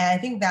 And I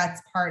think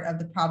that's part of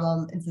the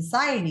problem in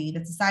society,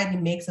 that society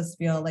makes us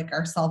feel like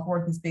our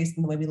self-worth is based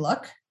on the way we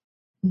look.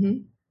 Mm-hmm.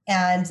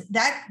 And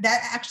that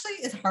actually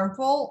is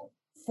harmful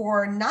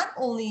for not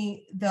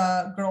only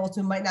the girls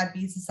who might not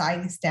be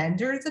society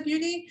standards of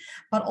beauty,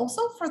 but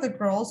also for the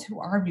girls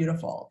who are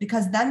beautiful,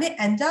 because then they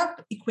end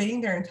up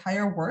equating their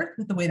entire worth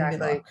with the way that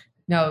they look.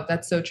 No,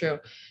 that's so true.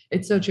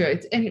 It's so true.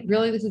 And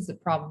really, this is a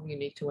problem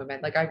unique to women.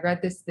 Like I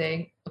read this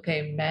thing,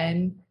 okay,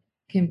 men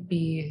can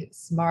be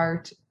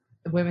smart,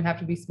 women have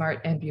to be smart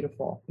and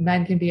beautiful.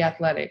 Men can be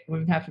athletic,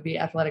 women have to be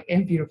athletic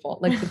and beautiful.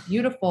 Like the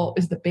beautiful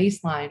is the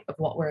baseline of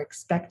what we're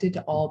expected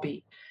to all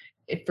be.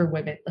 If for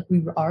women, like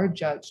we are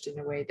judged in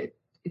a way that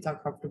it's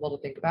uncomfortable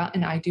to think about.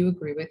 And I do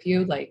agree with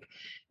you, like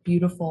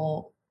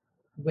beautiful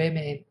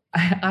women,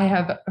 I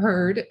have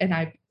heard and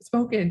I've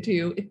spoken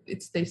to,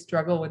 they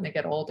struggle when they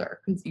get older,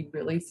 because you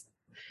really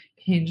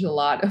hinge a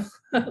lot of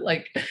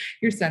like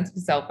your sense of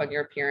self on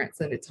your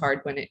appearance, and it's hard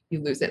when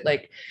you lose it.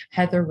 Like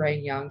Heather Ray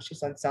Young,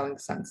 she's on Selling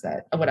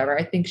Sunset or whatever.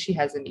 I think she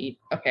has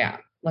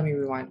let me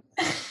rewind.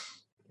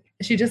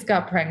 She just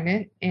got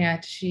pregnant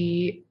and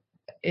she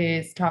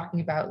is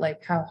talking about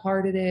like how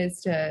hard it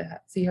is to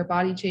see her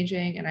body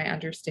changing, and I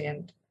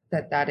understand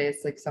that is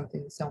like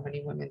something so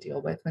many women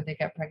deal with when they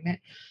get pregnant.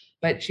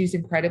 But she's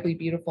incredibly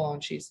beautiful,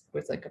 and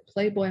was like a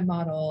Playboy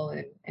model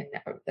and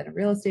then a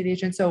real estate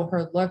agent. So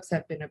her looks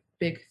have been a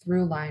big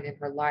through line in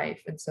her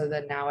life. And so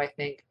then now I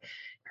think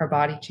her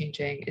body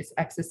changing is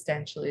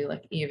existentially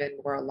like even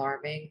more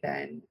alarming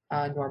than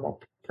a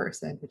normal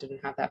person who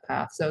didn't have that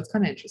path. So it's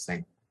kind of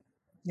interesting.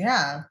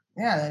 Yeah,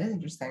 that is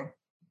interesting.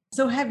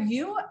 So have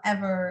you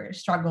ever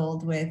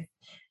struggled with,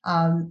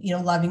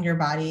 loving your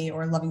body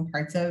or loving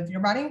parts of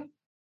your body?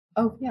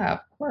 Oh yeah, of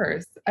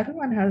course.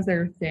 Everyone has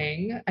their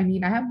thing. I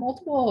mean, I have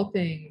multiple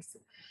things.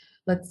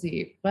 Let's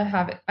see. What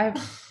have it? I've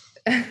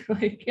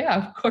like,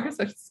 yeah, of course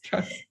I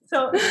struggle.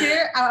 So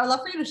I would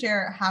love for you to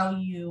share how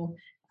you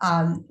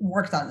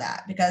worked on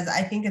that, because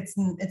I think it's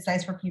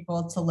nice for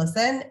people to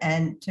listen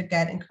and to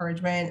get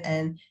encouragement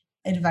and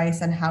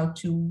advice on how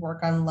to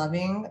work on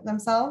loving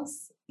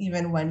themselves,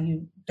 even when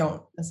you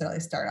don't necessarily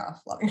start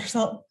off loving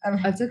yourself ever.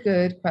 That's a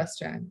good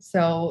question.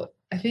 So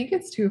I think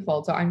it's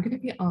twofold. So I'm going to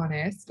be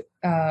honest.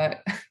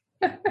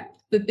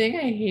 The thing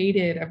I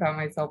hated about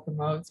myself the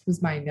most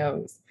was my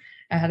nose.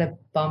 I had a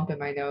bump in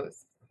my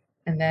nose,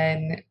 and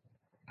then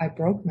I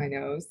broke my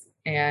nose,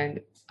 and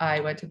I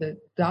went to the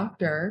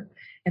doctor,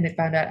 and they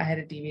found out I had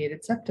a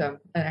deviated septum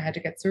and I had to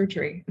get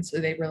surgery. And so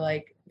they were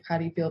like, how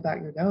do you feel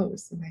about your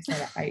nose? And I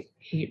said, I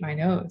hate my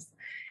nose.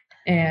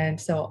 And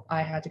so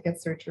I had to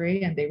get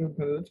surgery, and they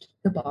removed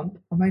the bump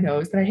on my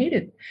nose that I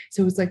hated.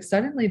 So it was like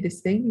suddenly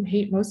this thing you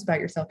hate most about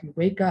yourself, you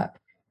wake up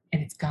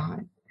and it's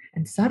gone.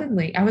 And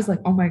suddenly I was like,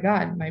 oh my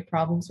God, my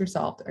problems were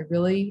solved. I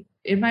really,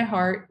 in my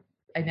heart,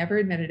 I never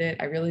admitted it.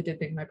 I really did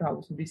think my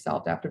problems would be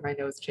solved after my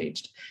nose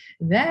changed.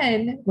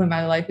 Then, when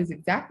my life is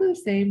exactly the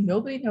same,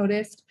 nobody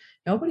noticed,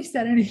 nobody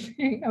said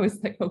anything. I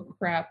was like, oh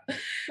crap,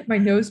 my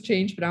nose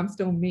changed, but I'm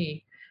still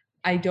me.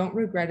 I don't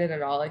regret it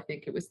at all. I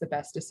think it was the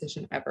best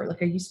decision ever.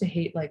 Like I used to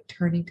hate like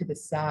turning to the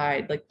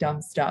side, like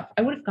dumb stuff.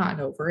 I would have gotten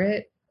over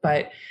it,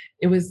 but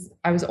I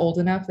was old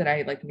enough that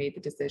I like made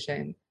the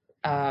decision,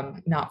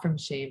 not from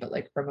shame, but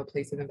like from a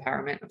place of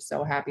empowerment. I'm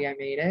so happy I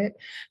made it.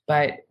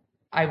 But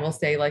I will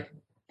say like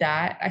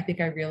that, I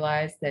think I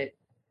realized that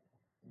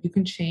you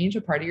can change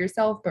a part of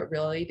yourself, but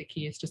really the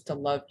key is just to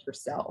love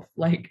yourself.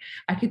 Like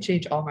I could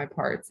change all my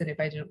parts. And if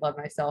I didn't love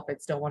myself,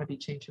 I'd still want to be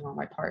changing all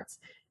my parts.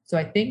 So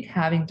I think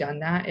having done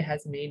that, it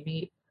has made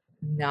me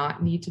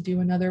not need to do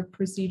another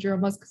procedure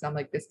almost because I'm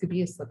like, this could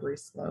be a slippery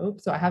slope.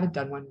 So I haven't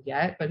done one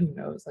yet, but who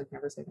knows? Like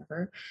never say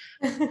never.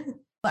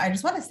 I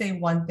just want to say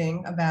one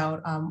thing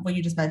about what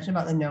you just mentioned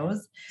about the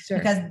nose, Sure.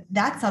 because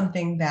that's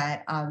something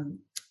that,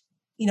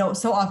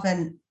 so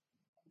often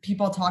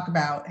people talk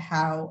about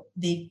how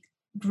they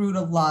grew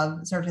to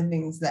love certain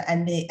things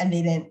and they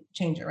didn't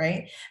change it,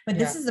 right? But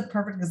this is a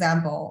perfect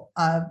example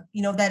of,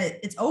 that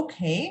it's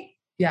okay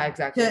Yeah,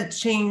 exactly. to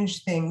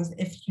change things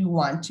if you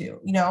want to,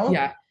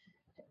 Yeah,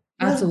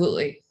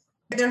 absolutely.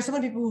 There are so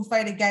many people who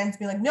fight against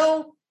being like,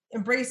 no,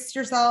 embrace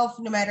yourself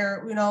no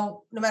matter,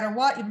 no matter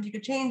what, even if you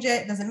could change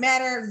it, doesn't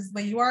matter, this is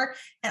the way you are.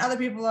 And other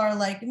people are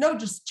like, no,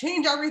 just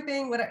change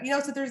everything, whatever,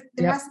 so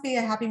there has to be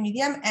a happy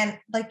medium. And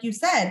like you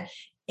said,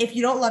 if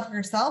you don't love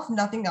yourself,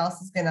 nothing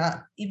else is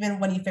gonna, even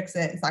when you fix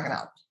it, it's not gonna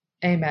help.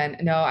 Amen.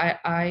 No,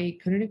 I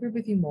couldn't agree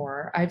with you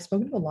more. I've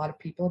spoken to a lot of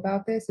people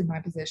about this in my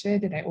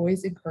position, and I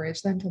always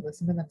encourage them to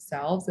listen to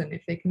themselves. And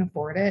if they can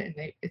afford it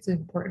and it's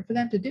important for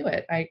them to do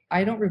it,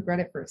 I don't regret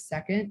it for a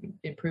second.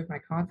 It improved my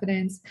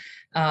confidence.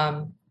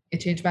 It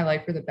changed my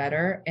life for the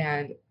better.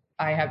 And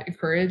I have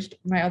encouraged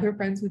my other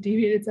friends with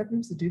deviated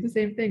septums to do the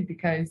same thing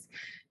because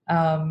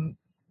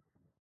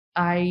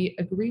I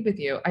agree with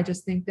you. I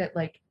just think that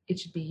like it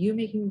should be you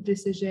making the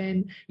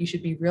decision. You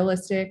should be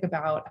realistic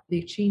about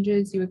the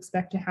changes you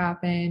expect to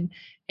happen.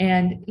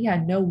 And yeah,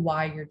 know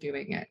why you're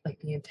doing it, like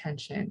the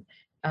intention.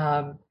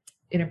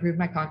 It improved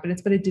my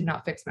confidence, but it did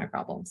not fix my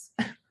problems.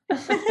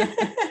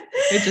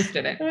 It just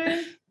didn't.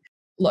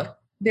 Look,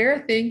 there are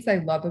things I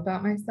love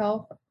about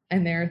myself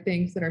and there are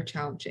things that are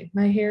challenging.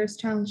 My hair is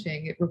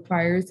challenging. It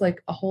requires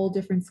like a whole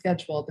different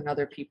schedule than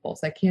other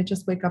people's. I can't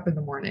just wake up in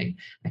the morning.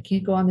 I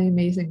can't go on the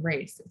Amazing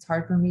Race. It's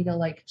hard for me to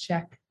like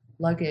check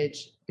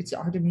luggage. It's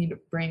hard for me to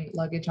bring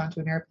luggage onto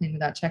an airplane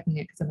without checking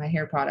it because of my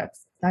hair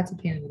products. That's a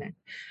pain in the neck.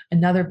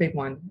 Another big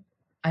one,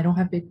 I don't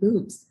have big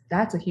boobs.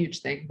 That's a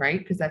huge thing, right?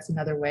 Because that's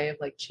another way of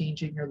like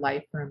changing your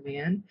life for a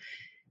man.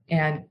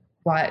 And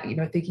why,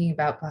 thinking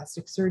about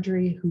plastic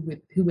surgery, who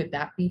would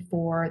that be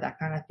for, that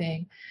kind of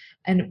thing.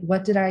 And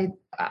what did I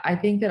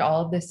think that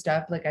all of this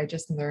stuff, like I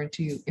just learned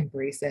to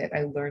embrace it.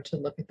 I learned to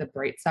look at the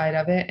bright side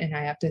of it. And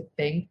I have to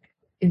think,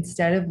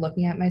 instead of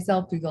looking at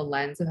myself through the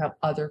lens of how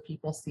other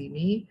people see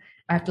me,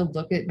 I have to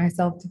look at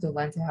myself through the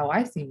lens of how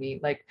I see me.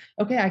 Like,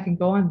 okay, I can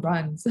go on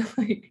runs.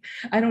 Like,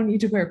 I don't need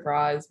to wear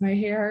bras. My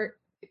hair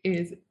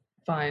is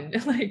fun.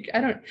 Like,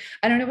 I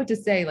don't know what to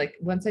say. Like,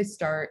 once I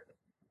start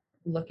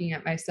looking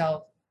at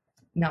myself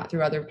not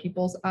through other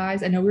people's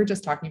eyes. I know we were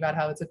just talking about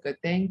how it's a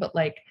good thing, but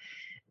like,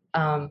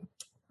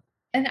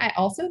 and I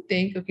also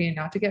think, okay,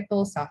 not to get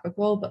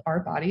philosophical, but our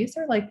bodies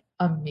are like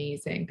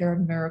amazing. They're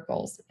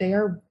miracles. They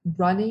are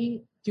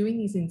doing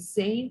these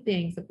insane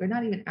things that we're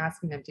not even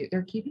asking them to.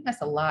 They're keeping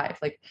us alive.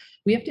 Like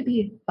we have to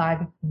be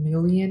 5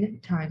 million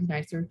times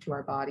nicer to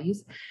our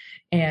bodies.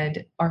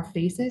 And our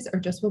faces are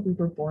just what we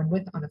were born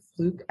with on a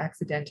fluke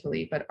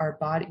accidentally. But our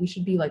body, we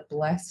should be like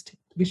blessed.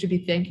 We should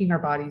be thanking our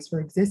bodies for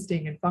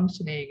existing and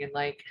functioning and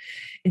like,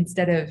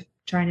 instead of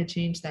trying to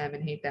change them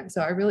and hate them.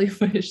 So I really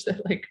wish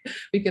that like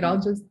we could all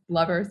just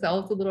love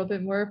ourselves a little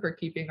bit more for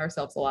keeping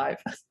ourselves alive.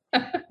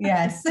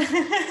 Yes.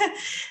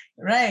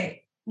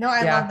 Right. No,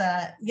 I love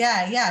that.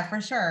 Yeah,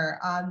 for sure.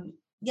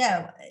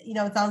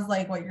 It sounds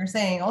like what you're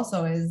saying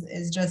also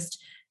is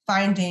just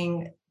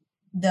finding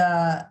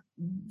the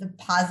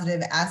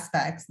positive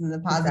aspects and the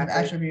positive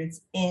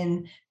attributes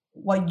in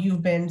what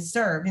you've been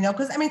served,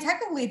 because I mean,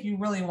 technically, if you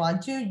really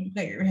want to, you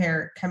get your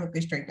hair chemically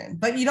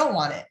straightened, but you don't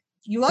want it.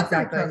 You love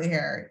your curly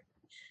hair.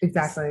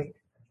 Exactly.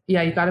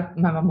 Yeah,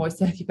 my mom always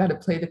said, you got to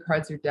play the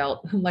cards you're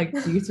dealt. I'm like,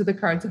 these are the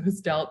cards I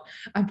was dealt.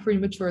 I'm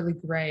prematurely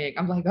graying.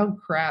 I'm like, oh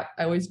crap.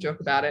 I always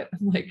joke about it.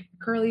 I'm like,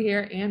 curly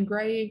hair and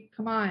graying.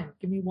 Come on,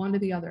 give me one or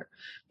the other.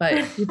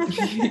 But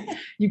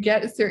you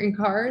get certain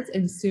cards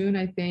and soon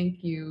I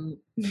think you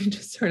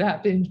just sort of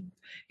have to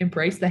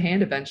embrace the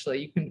hand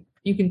eventually.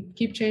 You can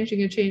keep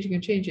changing and changing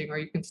and changing, or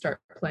you can start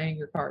playing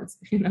your cards,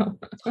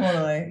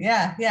 Totally.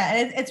 Yeah.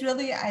 And it's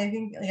really, I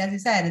think, like, as you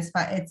said,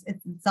 it's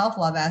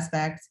self-love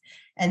aspect.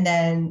 And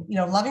then,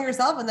 loving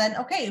yourself. And then,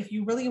 okay, if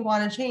you really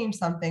want to change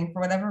something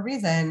for whatever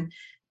reason,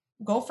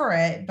 go for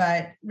it,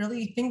 but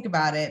really think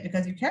about it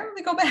because you can't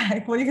really go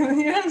back. What are you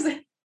going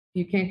to,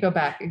 You can't go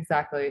back.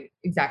 Exactly.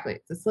 Exactly.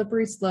 It's a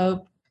slippery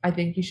slope. I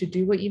think you should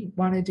do what you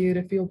want to do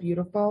to feel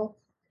beautiful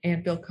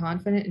and feel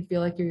confident and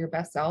feel like you're your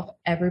best self.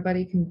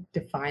 Everybody can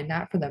define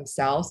that for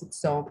themselves. It's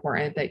so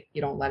important that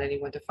you don't let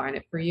anyone define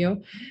it for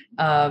you.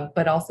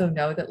 But also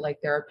know that like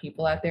there are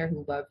people out there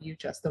who love you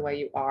just the way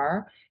you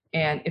are.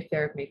 And if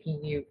they're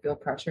making you feel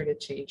pressure to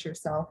change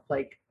yourself,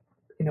 like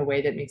in a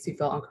way that makes you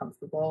feel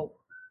uncomfortable,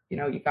 you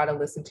know, you got to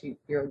listen to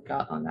your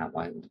gut on that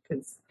one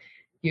because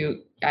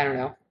I don't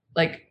know,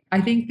 like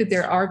I think that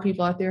there are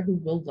people out there who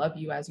will love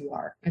you as you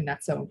are, and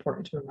that's so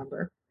important to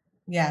remember.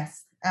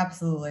 Yes,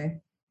 absolutely.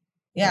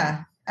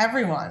 Yeah,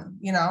 everyone,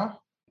 you know?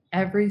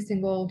 Every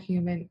single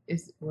human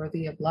is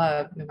worthy of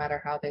love no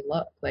matter how they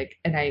look, like,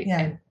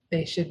 and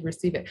they should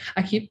receive it.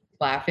 I keep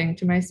laughing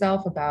to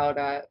myself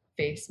about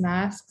face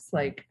masks,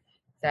 like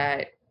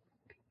that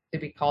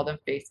we call them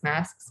face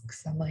masks,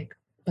 because I'm like,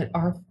 but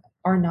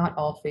are not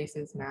all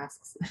faces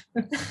masks?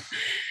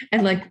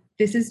 And like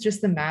this is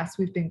just the mask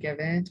we've been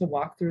given to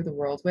walk through the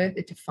world with.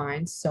 It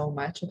defines so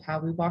much of how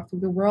we walk through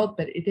the world,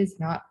 but it is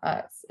not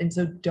us. And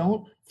so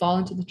don't fall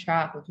into the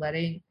trap of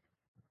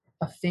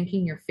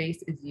thinking your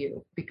face is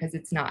you, because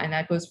it's not. And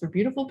that goes for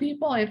beautiful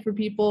people and for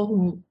people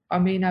who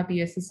may not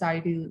be as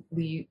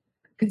societally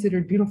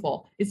considered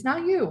beautiful. It's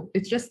not you.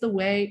 It's just the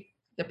way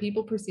that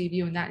people perceive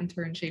you, and that in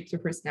turn shapes your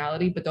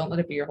personality. But don't let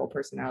it be your whole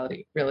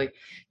personality. Really,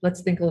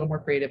 let's think a little more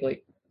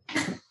creatively.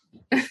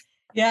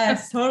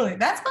 Yes, totally.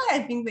 That's why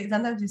I think that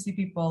sometimes you see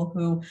people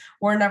who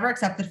were never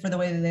accepted for the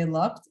way that they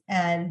looked,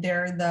 and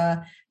they're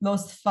the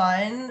most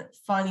fun,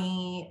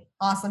 funny,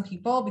 awesome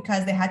people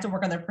because they had to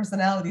work on their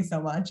personality so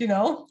much, you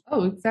know?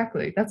 Oh,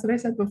 exactly. That's what I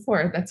said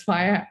before. That's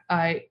why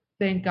I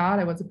thank God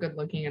I wasn't good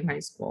looking in high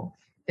school.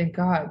 Thank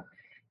God.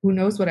 Who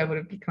knows what I would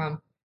have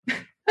become?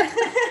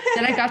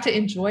 Then I got to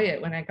enjoy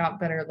it when I got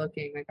better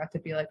looking. I got to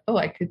be like,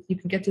 oh, you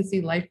can get to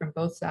see life from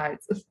both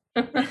sides.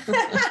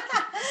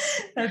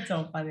 That's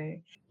so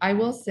funny. I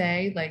will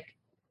say, like,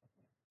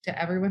 to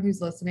everyone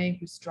who's listening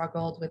who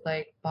struggled with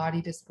like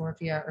body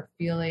dysmorphia or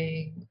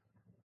feeling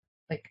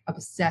like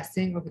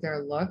obsessing over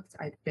their looks,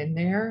 I've been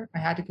there. I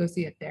had to go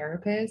see a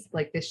therapist.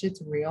 Like this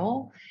shit's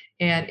real.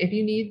 And if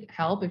you need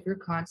help, if you're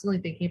constantly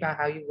thinking about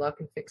how you look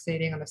and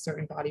fixating on a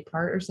certain body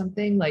part or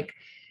something, like,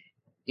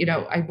 you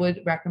know, I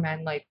would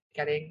recommend like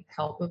getting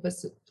help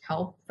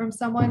from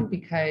someone,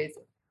 because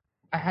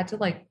I had to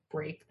like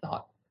break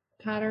thought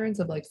patterns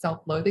of like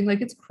self-loathing.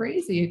 Like it's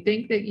crazy. You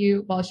think that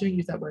well, I shouldn't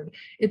use that word.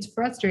 It's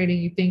frustrating.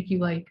 You think you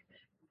like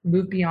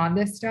move beyond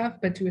this stuff,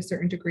 but to a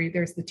certain degree,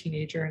 there's the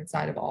teenager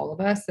inside of all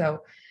of us.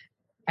 So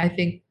I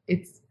think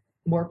it's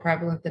more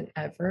prevalent than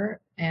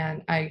ever.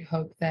 And I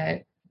hope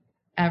that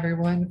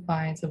everyone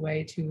finds a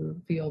way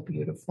to feel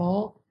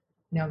beautiful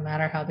no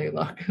matter how they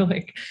look.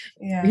 Like,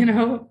 you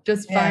know,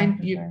 just find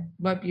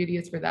what beauty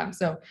is for them.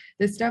 So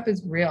this stuff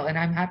is real, and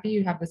I'm happy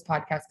you have this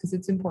podcast because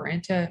it's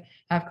important to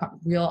have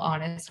real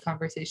honest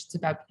conversations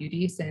about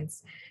beauty,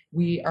 since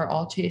we are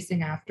all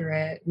chasing after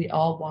it, we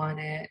all want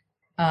it,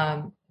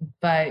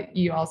 but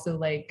you also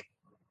like,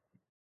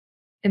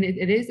 and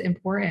it is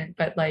important,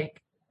 but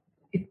like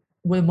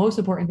well, the most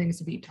important thing is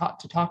to be taught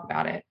to talk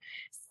about it,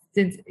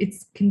 since it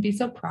can be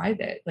so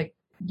private. Like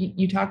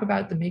you talk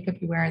about the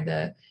makeup you wear and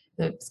the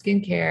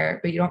skincare,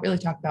 but you don't really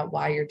talk about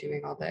why you're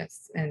doing all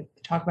this, and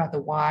talk about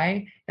the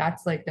why.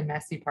 That's like the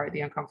messy part,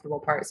 the uncomfortable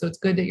part. So it's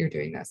good that you're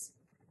doing this.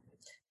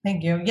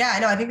 Thank you. Yeah,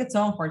 I know. I think it's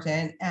so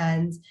important.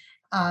 And,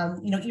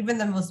 you know, even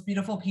the most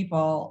beautiful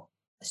people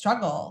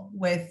struggle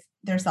with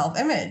their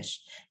self-image,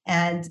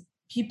 and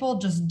people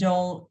just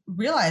don't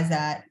realize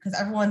that because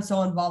everyone's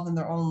so involved in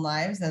their own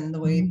lives and the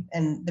way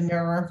and the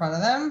mirror in front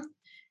of them.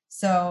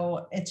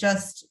 So it's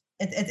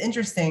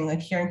interesting,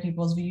 like hearing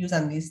people's views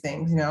on these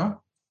things, you know?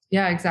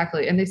 Yeah,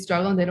 exactly. And they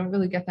struggle and they don't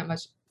really get that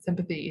much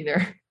sympathy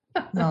either.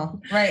 No,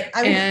 right.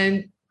 I mean,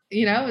 and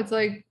you know, it's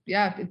like,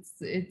 yeah,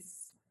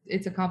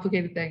 it's a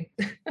complicated thing.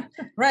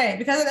 Right.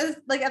 Because it's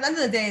like at the end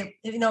of the day,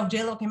 you know, if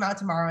JLo came out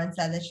tomorrow and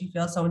said that she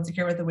feels so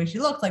insecure with the way she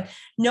looks, like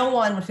no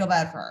one would feel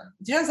bad for her.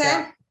 Do you know what I'm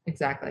saying? Yeah,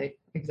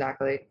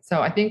 exactly.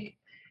 So I think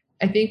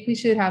we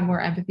should have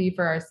more empathy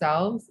for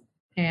ourselves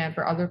and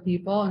for other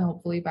people. And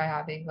hopefully by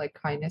having like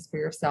kindness for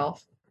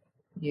yourself,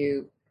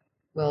 you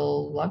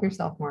will love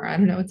yourself more. I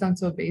don't know, it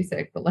sounds so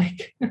basic, but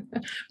like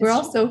we're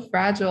all so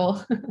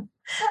fragile.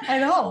 I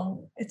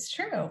know, it's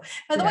true.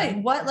 By the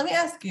way, let me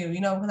ask you, you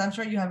know, because I'm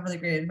sure you have really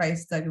great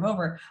advice to give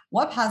over.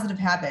 What positive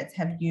habits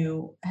have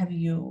you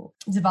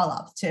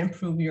developed to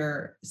improve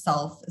your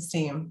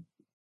self-esteem?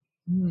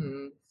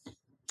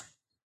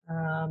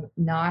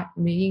 Not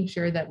making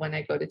sure that when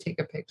I go to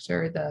take a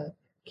picture, the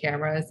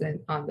camera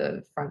isn't on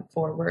the front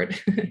forward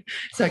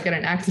so I get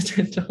an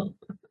accidental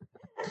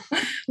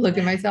look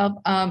at myself.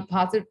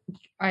 Positive.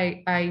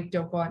 I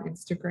don't go on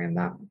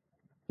Instagram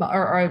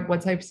or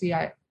once I see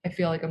I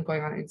feel like I'm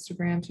going on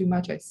Instagram too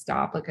much, I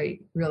stop. Like I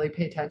really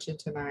pay attention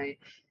to my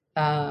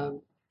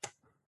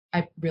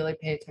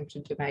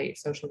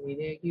social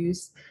media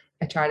use.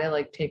 I try to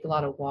like take a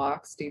lot of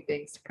walks, do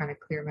things to kind of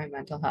clear my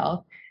mental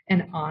health.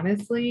 And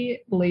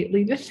honestly,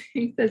 lately the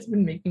thing that's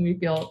been making me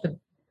feel the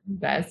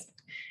best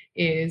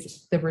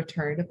is the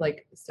return of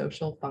like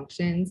social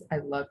functions. I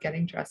love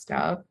getting dressed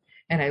up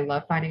and I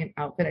love finding an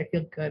outfit I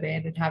feel good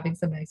in and having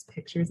some nice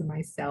pictures of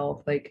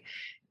myself. Like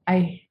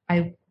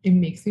it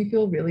makes me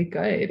feel really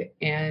good,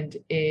 and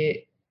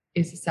it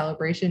is a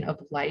celebration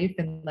of life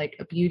and like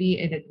a beauty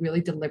in a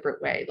really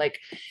deliberate way. Like,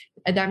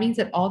 and that means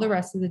that all the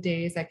rest of the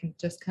days I can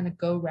just kind of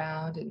go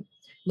around and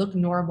look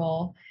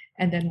normal.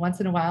 And then once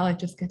in a while, I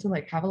just get to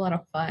like have a lot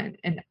of fun.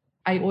 And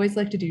I always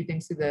like to do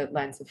things through the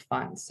lens of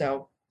fun.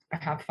 So I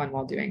have fun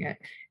while doing it.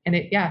 And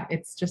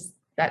it's just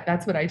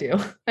that's what I do.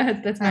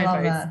 That's my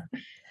advice. That.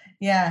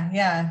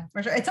 Yeah,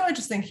 for sure. It's so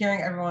interesting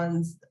hearing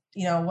everyone's,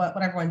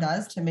 what everyone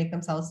does to make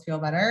themselves feel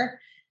better.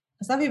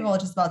 For some people,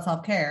 it's just about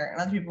self-care,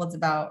 and other people, it's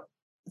about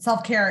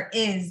self-care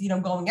is,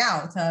 going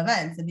out to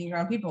events and being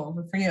around people.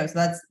 For you, so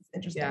that's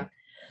interesting.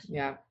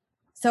 Yeah.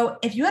 So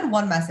if you had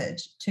one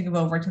message to give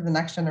over to the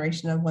next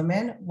generation of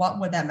women, what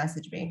would that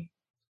message be?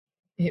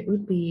 It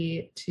would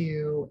be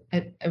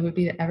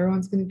that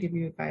everyone's going to give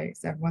you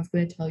advice. Everyone's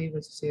going to tell you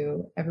what to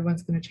do.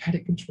 Everyone's going to try to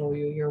control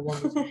you. You're a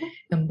woman.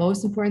 The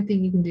most important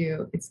thing you can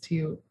do is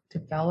to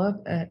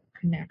develop a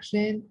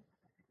connection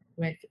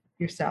with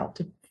yourself,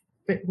 to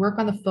work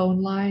on the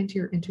phone line to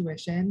your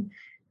intuition,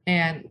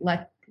 and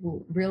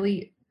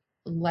really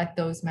let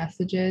those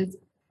messages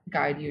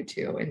guide you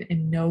to,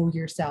 and know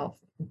yourself,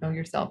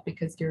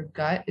 because your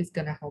gut is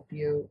going to help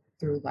you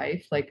through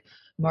life, like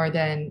more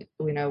than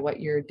what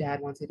your dad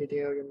wants you to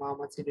do or your mom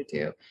wants you to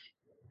do.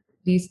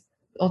 These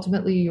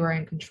ultimately you are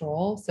in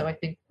control. So I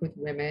think with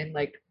women,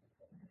 like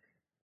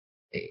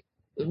a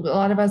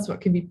lot of us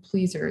can be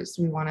pleasers.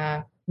 We want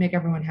to make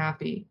everyone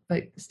happy,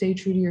 but stay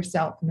true to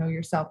yourself. Know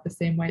yourself the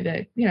same way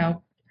that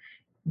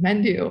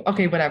men do.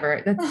 Okay,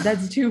 whatever.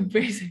 That's too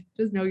basic.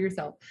 Just know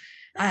yourself.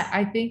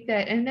 I think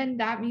that, and then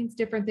that means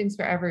different things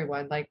for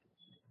everyone. Like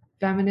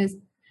feminist,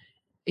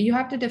 you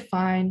have to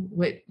define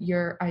what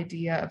your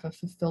idea of a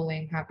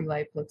fulfilling, happy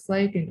life looks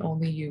like, and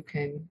only you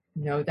can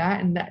know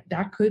that. And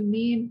that could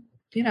mean,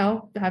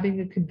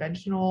 having a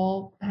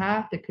conventional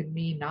path. It could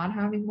mean not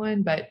having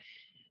one, but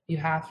you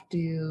have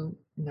to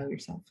know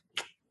yourself.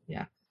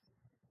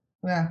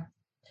 Yeah.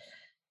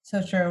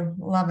 So true.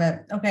 Love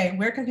it. Okay.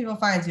 Where can people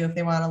find you if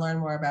they want to learn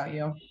more about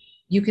you?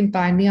 You can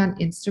find me on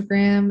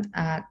Instagram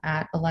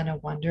at Elena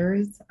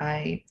Wonders.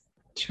 I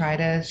try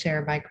to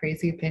share my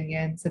crazy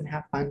opinions and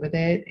have fun with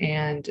it.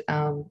 And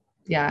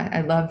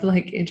I love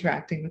like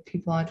interacting with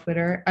people on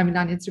Twitter. I mean,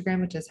 on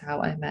Instagram, which is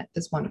how I met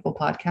this wonderful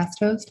podcast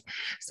host.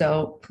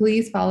 So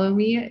please follow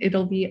me.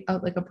 It'll be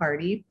out like a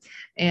party.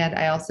 And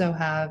I also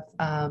have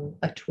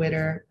a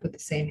Twitter with the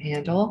same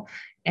handle.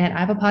 And I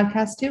have a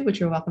podcast too, which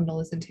you're welcome to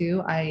listen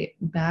to. I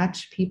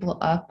match people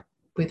up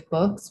with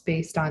books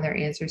based on their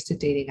answers to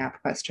dating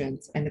app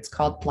questions. And it's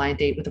called Blind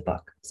Date with a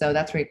Book. So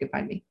that's where you can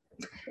find me.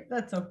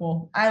 That's so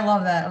cool. I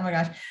love that. Oh my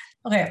gosh.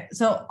 Okay.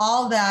 So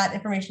all that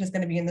information is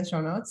going to be in the show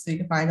notes. So you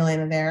can find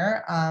Elena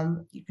there.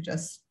 You could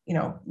just,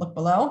 look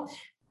below.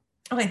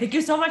 Okay. Thank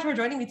you so much for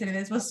joining me today.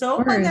 This was so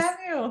fun to have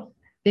you.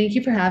 Thank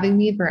you for having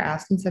me, for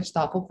asking such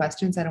thoughtful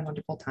questions. I had a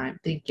wonderful time.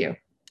 Thank you.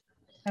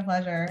 My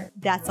pleasure.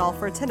 That's all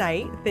for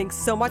tonight. Thanks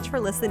so much for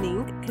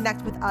listening.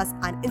 Connect with us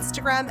on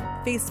Instagram,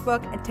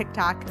 Facebook, and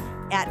TikTok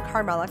at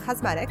Carmela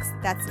Cosmetics.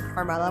 That's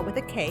Carmela with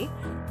a K.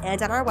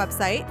 And on our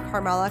website,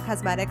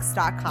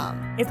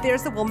 carmelacosmetics.com. If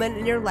there's a woman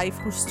in your life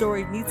whose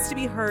story needs to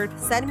be heard,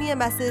 send me a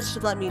message to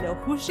let me know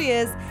who she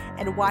is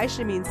and why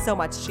she means so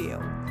much to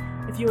you.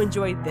 If you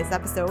enjoyed this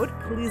episode,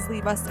 please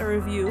leave us a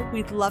review.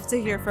 We'd love to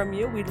hear from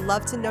you. We'd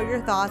love to know your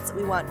thoughts.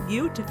 We want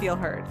you to feel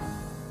heard.